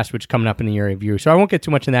podcast, which is coming up in a year review. So I won't get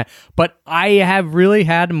too much in that. But I have really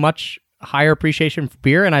had much higher appreciation for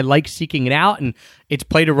beer, and I like seeking it out. And it's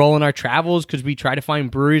played a role in our travels because we try to find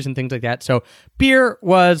breweries and things like that. So beer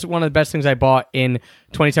was one of the best things I bought in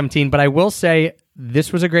 2017. But I will say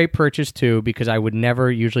this was a great purchase, too, because I would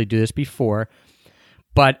never usually do this before.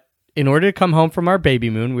 But in order to come home from our baby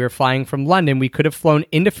moon, we were flying from London. We could have flown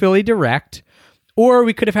into Philly direct, or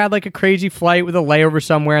we could have had a crazy flight with a layover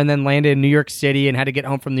somewhere and then landed in New York City and had to get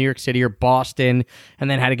home from New York City or Boston and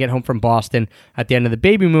then had to get home from Boston at the end of the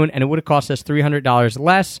baby moon, and it would have cost us $300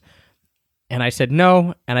 less. And I said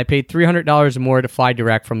no, and I paid $300 more to fly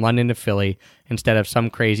direct from London to Philly instead of some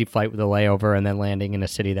crazy flight with a layover and then landing in a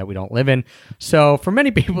city that we don't live in. So for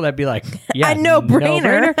many people, that'd be yeah, a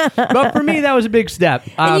no-brainer. But for me, that was a big step.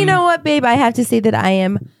 And you know what, babe? I have to say that I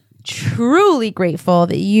am truly grateful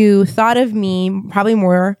that you thought of me, probably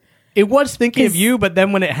more. It was thinking of you, but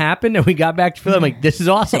then when it happened and we got back to Philly, I'm like, this is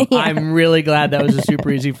awesome. Yeah. I'm really glad that was a super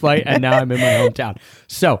easy flight, and now I'm in my hometown.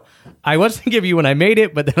 So I was thinking of you when I made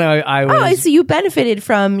it, but then I was... Oh, so you benefited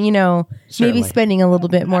from, Certainly. maybe spending a little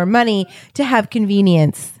bit more money to have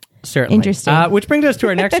convenience. Certainly. Interesting. Which brings us to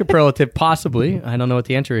our next superlative, possibly. I don't know what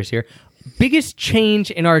the answer is here. Biggest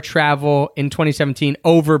change in our travel in 2017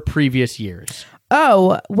 over previous years.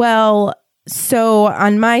 Oh, well, so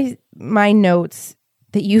on my notes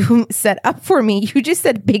that you set up for me, you just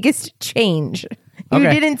said biggest change. You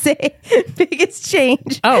didn't say biggest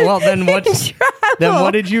change. Oh, well, then what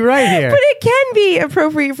did you write here? But it can be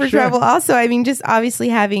appropriate for travel also. Just obviously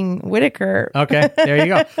having Whitaker. Okay, there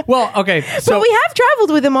you go. Well, okay. So but we have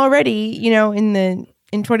traveled with him already,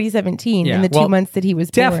 in 2017, in the 2 months that he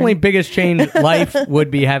was born. Definitely biggest change life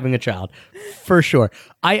would be having a child, for sure.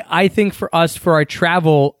 I think for us, for our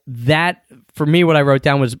travel, that, for me, what I wrote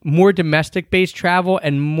down was more domestic-based travel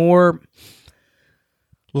and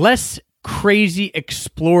less crazy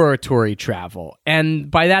exploratory travel.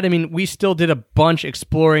 And by that, I mean, we still did a bunch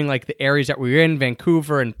exploring the areas that we were in,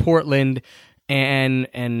 Vancouver and Portland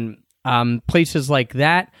and places like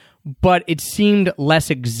that. But it seemed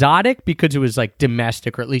less exotic because it was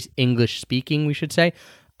domestic, or at least English speaking, we should say.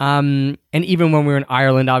 And even when we were in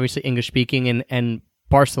Ireland, obviously English speaking, and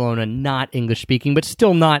Barcelona, not English speaking, but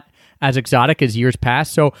still not as exotic as years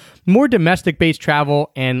past. So more domestic based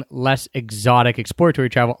travel and less exotic exploratory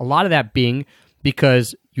travel. A lot of that being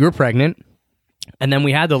because you were pregnant, and then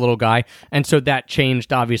we had the little guy. And so that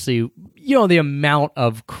changed, obviously, the amount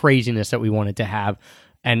of craziness that we wanted to have,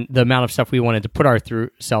 and the amount of stuff we wanted to put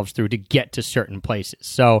ourselves through to get to certain places.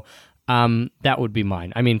 So that would be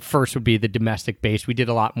mine. First would be the domestic base. We did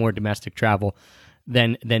a lot more domestic travel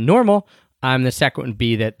than normal. The second would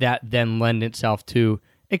be that then lend itself to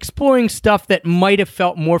exploring stuff that might have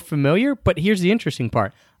felt more familiar. But here's the interesting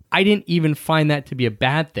part. I didn't even find that to be a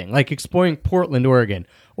bad thing. Exploring Portland, Oregon,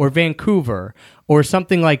 or Vancouver, or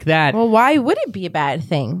something like that. Well, why would it be a bad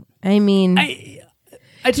thing?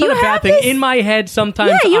 It's not a bad thing. In my head,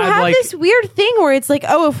 sometimes you have this weird thing where it's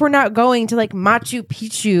if we're not going to Machu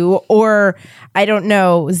Picchu or, I don't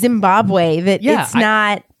know, Zimbabwe, that it's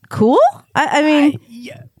not cool?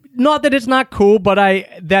 Not that it's not cool, but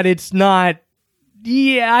that it's not...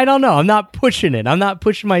 Yeah, I don't know. I'm not pushing it. I'm not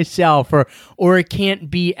pushing myself, or it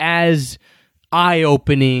can't be as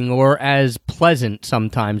eye-opening or as pleasant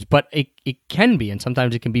sometimes, but it can be, and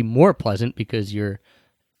sometimes it can be more pleasant because you're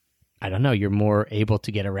more able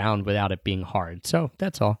to get around without it being hard. So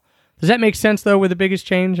that's all. Does that make sense, though, with the biggest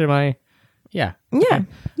change? Yeah. Yeah, okay.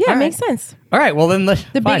 It makes sense. All right, well then...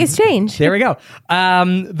 The biggest change. There we go.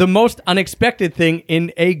 The most unexpected thing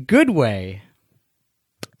in a good way.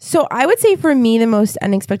 So I would say for me, the most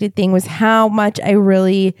unexpected thing was how much I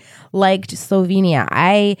really liked Slovenia.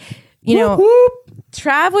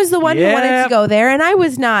 Trav was the one who wanted to go there, and I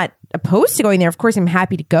was not opposed to going there. Of course, I'm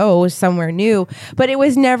happy to go somewhere new, but it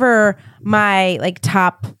was never my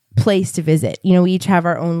top place to visit. We each have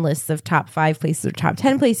our own lists of top 5 places or top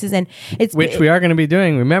 10 places, and which we are going to be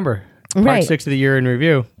doing. Remember, Part Right. 6 of the year in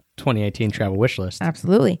review, 2018 travel wish list.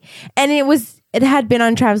 Absolutely. And it had been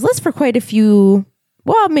on Trav's list for quite a few,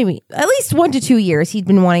 well, maybe at least 1 to 2 years. He'd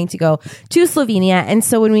been wanting to go to Slovenia. And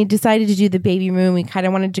so when we decided to do the baby moon, we kind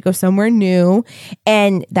of wanted to go somewhere new.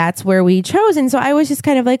 And that's where we chose. And so I was just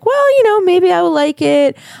kind of like, well, maybe I will like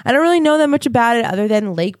it. I don't really know that much about it other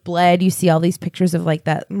than Lake Bled. You see all these pictures of like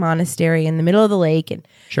that monastery in the middle of the lake and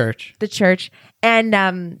Church. the church. And,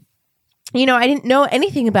 I didn't know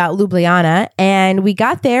anything about Ljubljana, and we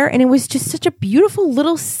got there and it was just such a beautiful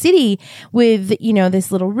little city with,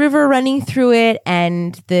 this little river running through it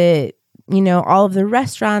and all of the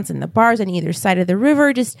restaurants and the bars on either side of the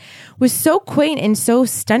river just was so quaint and so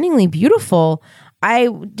stunningly beautiful. I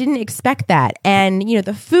didn't expect that. And,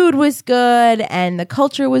 the food was good and the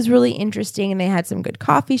culture was really interesting and they had some good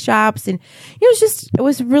coffee shops and it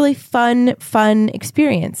was a really fun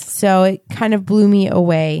experience. So it kind of blew me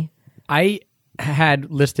away. I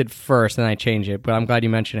had listed first, and I changed it, but I'm glad you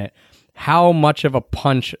mentioned it. How much of a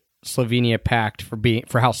punch Slovenia packed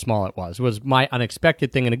for how small it was my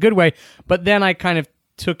unexpected thing in a good way. But then I kind of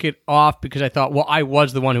took it off because I thought, well, I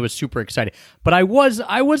was the one who was super excited. But I was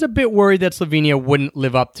a bit worried that Slovenia wouldn't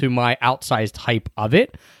live up to my outsized hype of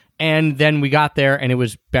it. And then we got there, and it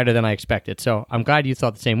was better than I expected. So I'm glad you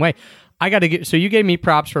thought the same way. So you gave me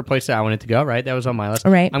props for a place that I wanted to go, right? That was on my list.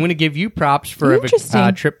 Right. I'm going to give you props for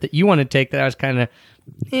a trip that you want to take that I was kind of,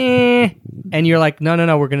 and you're like, no,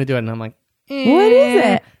 we're going to do it. And I'm like, What is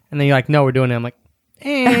it? And then you're like, no, we're doing it. I'm like,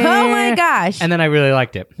 Oh my gosh. And then I really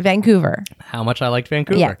liked it. Vancouver. How much I liked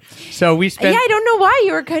Vancouver. Yeah. So we spent... Yeah, I don't know why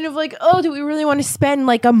you were kind of like, oh, do we really want to spend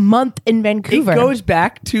like a month in Vancouver? It goes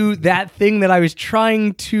back to that thing that I was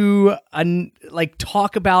trying to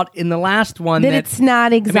talk about in the last one. That it's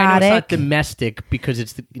not exotic. I know it's not domestic because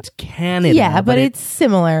it's Canada. Yeah, but it's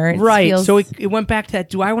similar. It right. feels- So it went back to that.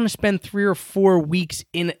 Do I want to spend 3 or 4 weeks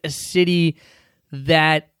in a city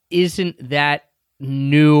that isn't that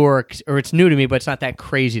new or it's new to me, but it's not that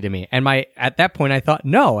crazy to me? And at that point I thought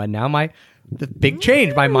no, and now the big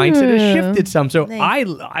change, my mindset has shifted some. So I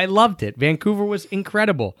loved it. Vancouver was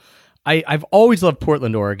incredible. I've always loved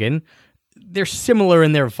Portland, Oregon. They're similar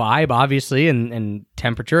in their vibe, obviously, and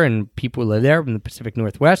temperature, and people who live there in the Pacific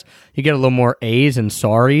Northwest. You get a little more A's and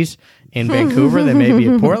sorries in Vancouver than maybe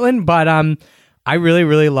in Portland, but I really,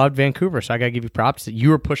 really loved Vancouver, so I got to give you props that you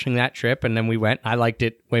were pushing that trip, and then we went. I liked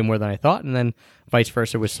it way more than I thought, and then vice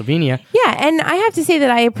versa with Slovenia. Yeah, and I have to say that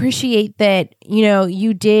I appreciate that,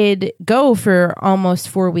 you did go for almost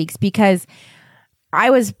 4 weeks because I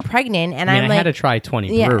was pregnant and I had to try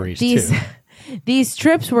 20 breweries too. These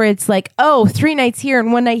trips where it's like, 3 nights here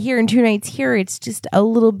and 1 night here and 2 nights here, it's just a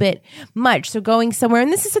little bit much. So going somewhere,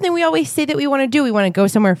 and this is something we always say that we want to do. We want to go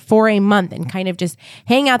somewhere for a month and kind of just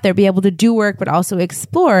hang out there, be able to do work, but also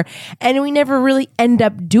explore. And we never really end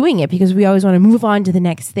up doing it because we always want to move on to the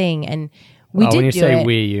next thing. And we did do it. When you say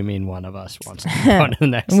we, you mean one of us wants to move on to the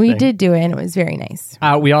next We thing. did do it, and it was very nice.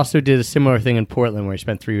 We also did a similar thing in Portland where we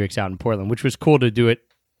spent 3 weeks out in Portland, which was cool to do it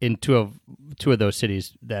in two of those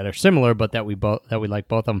cities that are similar, but that we like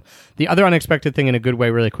both of them. The other unexpected thing in a good way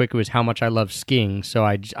really quick was how much I love skiing. So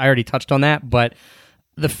I already touched on that, but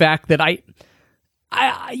the fact that I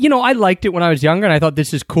liked it when I was younger and I thought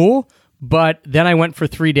this is cool, but then I went for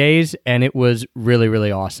 3 days and it was really,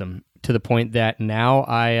 really awesome to the point that now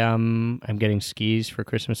I'm getting skis for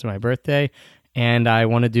Christmas and my birthday, and I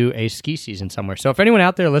want to do a ski season somewhere. So if anyone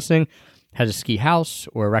out there listening has a ski house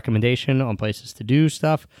or a recommendation on places to do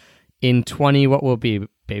stuff in what will be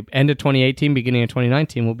end of 2018, beginning of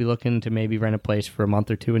 2019, we'll be looking to maybe rent a place for a month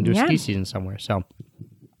or two and do a ski season somewhere. So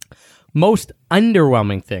most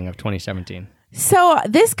underwhelming thing of 2017. So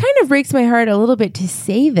this kind of breaks my heart a little bit to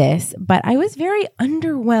say this, but I was very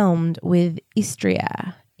underwhelmed with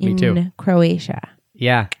Istria in Croatia.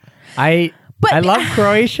 Yeah. I love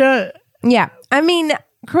Croatia. Yeah. I mean,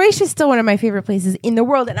 Croatia is still one of my favorite places in the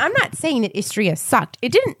world, and I'm not saying that Istria sucked.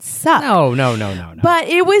 It didn't suck. No. But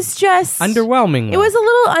it was just... underwhelming. It was a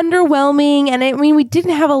little underwhelming, and I mean, we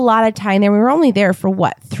didn't have a lot of time there. We were only there for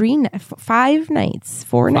what? 5 nights?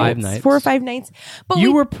 4 nights? 4 or 5 nights. But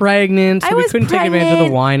you were pregnant, so we couldn't take advantage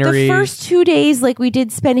of the wineries. The first 2 days, we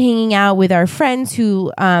did spend hanging out with our friends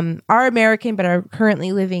who are American but are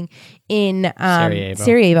currently living in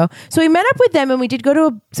Sarajevo. So we met up with them and we did go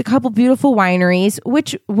to a couple beautiful wineries,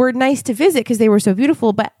 which were nice to visit because they were so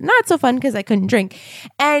beautiful, but not so fun because I couldn't drink.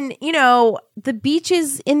 And, the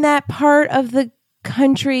beaches in that part of the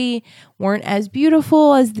country weren't as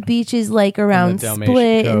beautiful as the beaches around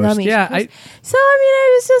Split and Dalmatian Coast. So,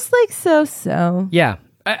 I was just so. Yeah.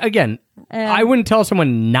 I wouldn't tell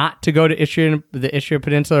someone not to go to the Istria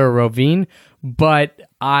Peninsula or Rovine, but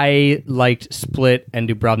I liked Split and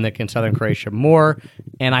Dubrovnik in southern Croatia more,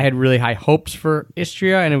 and I had really high hopes for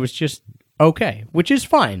Istria, and it was just okay, which is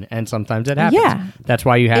fine, and sometimes it happens. Yeah. That's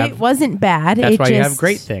why you have... It wasn't bad. That's it why just, you have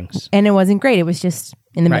great things. And it wasn't great. It was just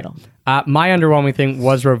in the middle. My underwhelming thing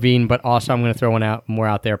was Rovine, but also I'm going to throw one out more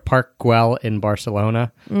out there. Park Güell in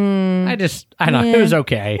Barcelona. I don't know. It was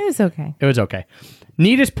okay. It was okay. It was okay.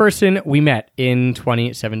 Neatest person we met in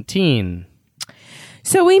 2017.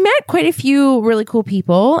 So we met quite a few really cool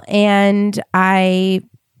people, and I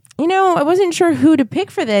wasn't sure who to pick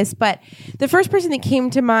for this, but the first person that came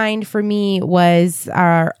to mind for me was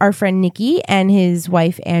our friend Nikki and his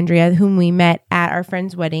wife Andrea, whom we met at our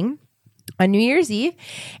friend's wedding on New Year's Eve.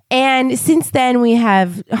 And since then, we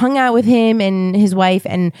have hung out with him and his wife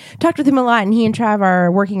and talked with him a lot, and he and Trav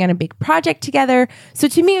are working on a big project together. So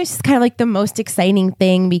to me, it was just kind of like the most exciting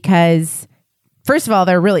thing because... First of all,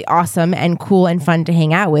 they're really awesome and cool and fun to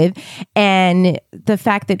hang out with. And the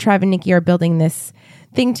fact that Trav and Nikki are building this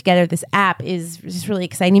thing together, this app, is just really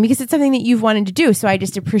exciting because it's something that you've wanted to do. So I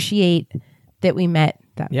just appreciate that we met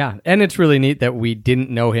them. Yeah. And it's really neat that we didn't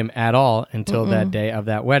know him at all until that day of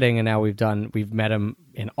that wedding. And now we've met him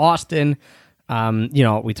in Austin.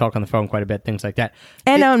 We talk on the phone quite a bit, things like that.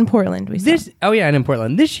 And out in Portland. And in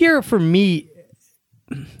Portland. This year for me,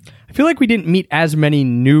 I feel like we didn't meet as many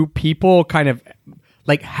new people, kind of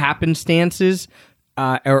like happenstances,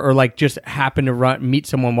 or like just happened to meet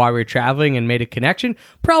someone while we were traveling and made a connection.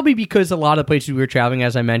 Probably because a lot of the places we were traveling,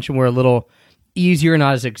 as I mentioned, were a little easier,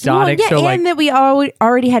 not as exotic. And that we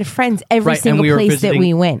already had friends every single place that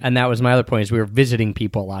we went. And that was my other point, is we were visiting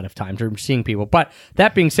people a lot of times, or seeing people. But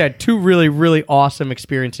that being said, two really, really awesome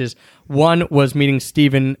experiences. One was meeting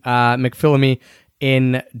Stephen McPhillamy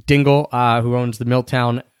in Dingle, who owns the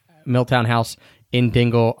Milltown House in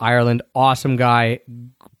Dingle, Ireland. Awesome guy,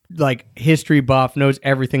 like history buff, knows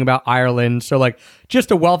everything about Ireland. So like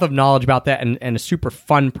just a wealth of knowledge about that, and a super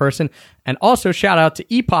fun person. And also shout out to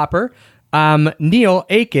ePopper, Neil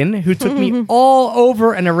Aiken, who took me all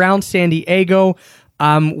over and around San Diego.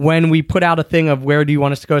 When we put out a thing of where do you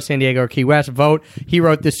want us to go, San Diego or Key West, vote. He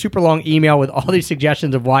wrote this super long email with all these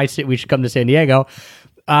suggestions of why we should come to San Diego.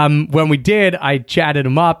 When we did, I chatted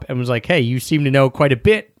him up and was like, hey, you seem to know quite a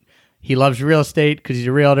bit. He loves real estate because he's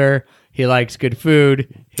a realtor. He likes good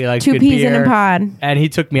food. He likes good beer. 2 peas in a pod. And he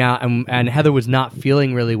took me out, and Heather was not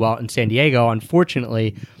feeling really well in San Diego,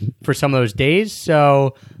 unfortunately, for some of those days.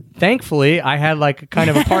 So thankfully, I had like kind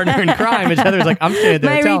of a partner in crime. As Heather was like, I'm staying at the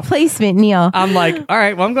hotel. My replacement, Neil. I'm like, all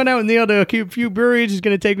right, well, I'm going out with Neil to a few breweries. He's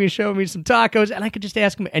going to take me, show me some tacos. And I could just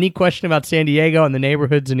ask him any question about San Diego and the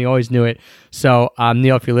neighborhoods, and he always knew it. So,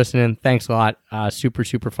 Neil, if you're listening, thanks a lot. Super,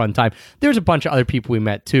 super fun time. There's a bunch of other people we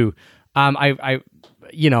met, too. At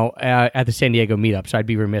the San Diego meetup, so I'd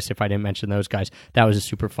be remiss if I didn't mention those guys. That was a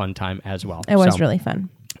super fun time as well. It was really fun.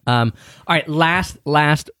 All right,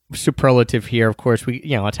 last superlative here. Of course,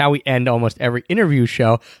 it's how we end almost every interview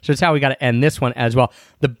show, so it's how we got to end this one as well.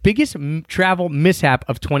 The biggest travel mishap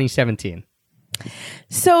of 2017.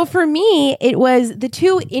 So for me, it was the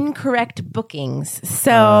 2 incorrect bookings.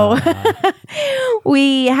 So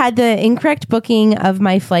we had the incorrect booking of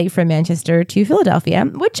my flight from Manchester to Philadelphia,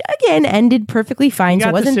 which again ended perfectly fine. So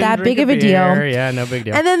it wasn't that big of a deal. Yeah, no big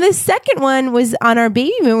deal. And then the second one was on our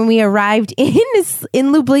baby moon when we arrived in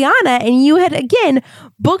Ljubljana, and you had again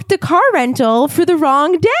booked a car rental for the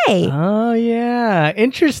wrong day. Oh yeah,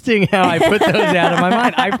 interesting how I put those out of my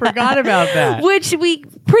mind. I forgot about that. Which we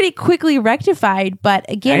pretty quickly rectified, but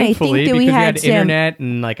again, thankfully, I think that we had internet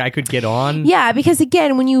and like I could get on. Yeah, because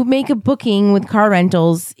again, when you make a booking with car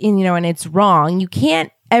rentals, and it's wrong, you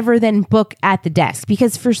can't ever then book at the desk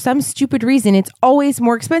because for some stupid reason it's always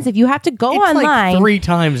more expensive. You have to go online like 3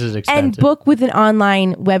 times as expensive and book with an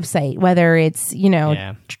online website, whether it's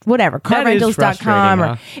whatever, carrentals.com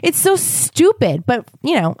or it's so stupid, but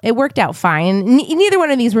it worked out fine. Neither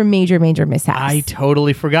one of these were major mishaps. I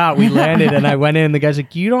totally forgot. We landed and I went in and the guy's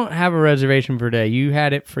like, you don't have a reservation for today, you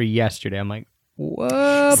had it for yesterday. I'm like, whoops.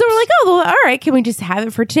 So we're like, oh, well, all right, can we just have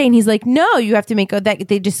it for today? And he's like, no, you have to make that.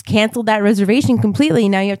 They just canceled that reservation completely.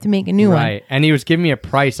 Now you have to make a new one. Right. And he was giving me a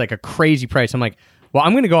price, like a crazy price. I'm like, well,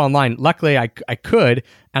 I'm going to go online. Luckily, I could.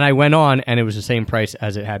 And I went on and it was the same price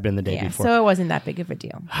as it had been the day before. So it wasn't that big of a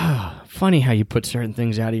deal. Funny how you put certain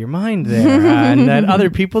things out of your mind there and that other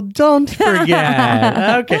people don't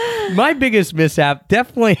forget. Okay. My biggest mishap,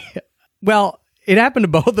 definitely, well, it happened to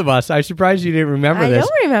both of us. I'm surprised you didn't remember this. I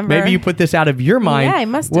don't remember. Maybe you put this out of your mind. Yeah, I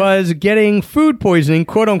must have. Was getting food poisoning,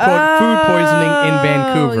 quote unquote, food poisoning in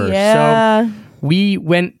Vancouver. Yeah. So we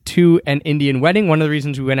went to an Indian wedding. One of the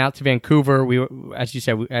reasons we went out to Vancouver, as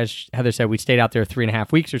Heather said, we stayed out there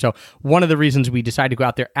 3.5 weeks or so. One of the reasons we decided to go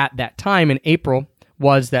out there at that time in April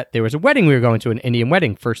was that there was a wedding we were going to, an Indian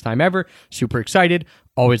wedding. First time ever. Super excited.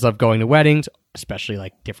 Always love going to weddings, especially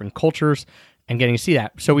like different cultures and getting to see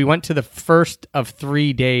that. So we went to the first of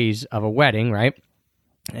 3 days of a wedding, right?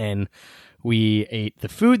 And we ate the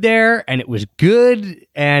food there and it was good.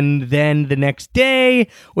 And then the next day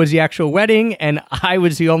was the actual wedding. And I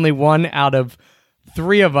was the only one out of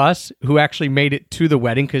 3 of us who actually made it to the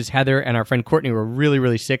wedding because Heather and our friend Courtney were really,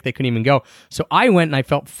 really sick. They couldn't even go. So I went and I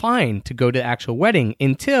felt fine to go to the actual wedding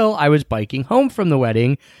until I was biking home from the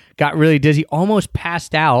wedding, got really dizzy, almost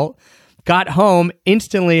passed out. Got home,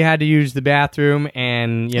 instantly had to use the bathroom,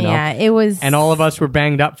 and it was, and all of us were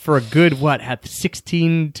banged up for a good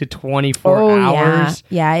 16 to 24 hours.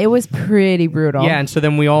 Yeah, it was pretty brutal. Yeah, and so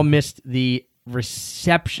then we all missed the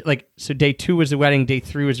reception. So day 2 was the wedding, day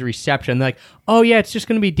 3 was the reception. They're like, oh yeah, it's just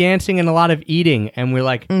going to be dancing and a lot of eating, and we're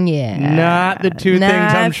like, not the two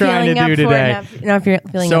things I'm trying to do today. Not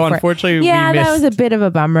feeling so up for unfortunately, it. we missed that was a bit of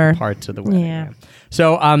a bummer. Parts of the wedding. Yeah.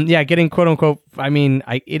 So, getting quote unquote,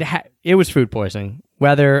 it was food poisoning.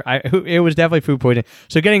 It was definitely food poisoning.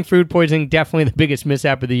 So getting food poisoning, definitely the biggest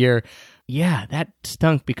mishap of the year. Yeah, that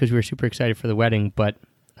stunk because we were super excited for the wedding, but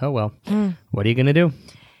oh well. What are you going to do?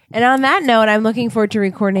 And on that note, I'm looking forward to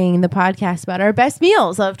recording the podcast about our best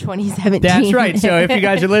meals of 2017. That's right. So if you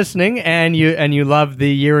guys are listening and you love the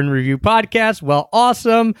Year in Review podcast, well,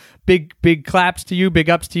 awesome. Big claps to you, big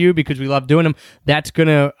ups to you, because we love doing them. That's going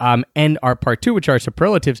to end our part 2, which are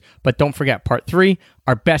superlatives. But don't forget, part 3,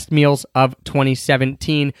 our best meals of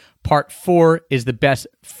 2017. Part 4 is the best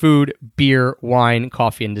food, beer, wine,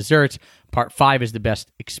 coffee, and desserts. Part 5 is the best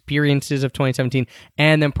experiences of 2017.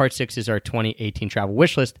 And then part 6 is our 2018 travel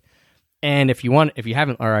wish list. And if you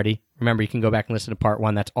haven't already, remember, you can go back and listen to part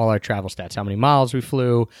 1. That's all our travel stats. How many miles we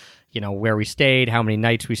flew, where we stayed, how many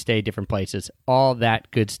nights we stayed, different places, all that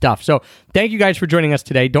good stuff. So thank you guys for joining us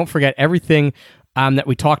today. Don't forget everything that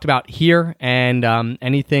we talked about here, and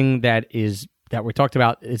anything that we talked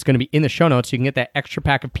about is going to be in the show notes. You can get that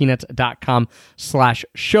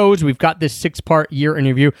extrapackofpeanuts.com/shows. We've got this 6-part year in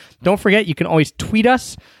review. Don't forget, you can always tweet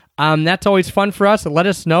us. That's always fun for us. Let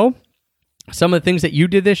us know some of the things that you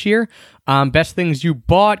did this year, best things you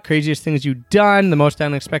bought, craziest things you've done, the most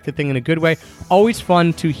unexpected thing in a good way. Always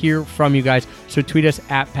fun to hear from you guys. So tweet us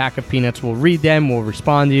at Pack of Peanuts. We'll read them. We'll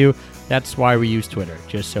respond to you. That's why we use Twitter,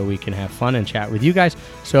 just so we can have fun and chat with you guys.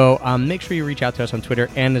 So make sure you reach out to us on Twitter.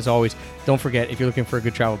 And as always, don't forget, if you're looking for a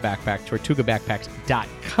good travel backpack,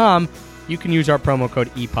 TortugaBackpacks.com. You can use our promo code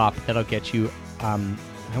EPOP. That'll get you, I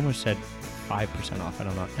almost said 5% off. I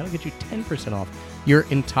don't know. That'll get you 10% off your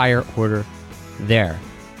entire order there.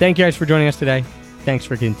 Thank you guys for joining us today. Thanks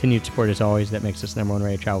for continued support as always. That makes us the #1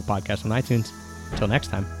 rated travel podcast on iTunes. Until next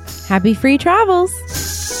time. Happy free travels.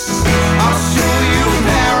 I'll show you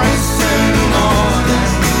Paris.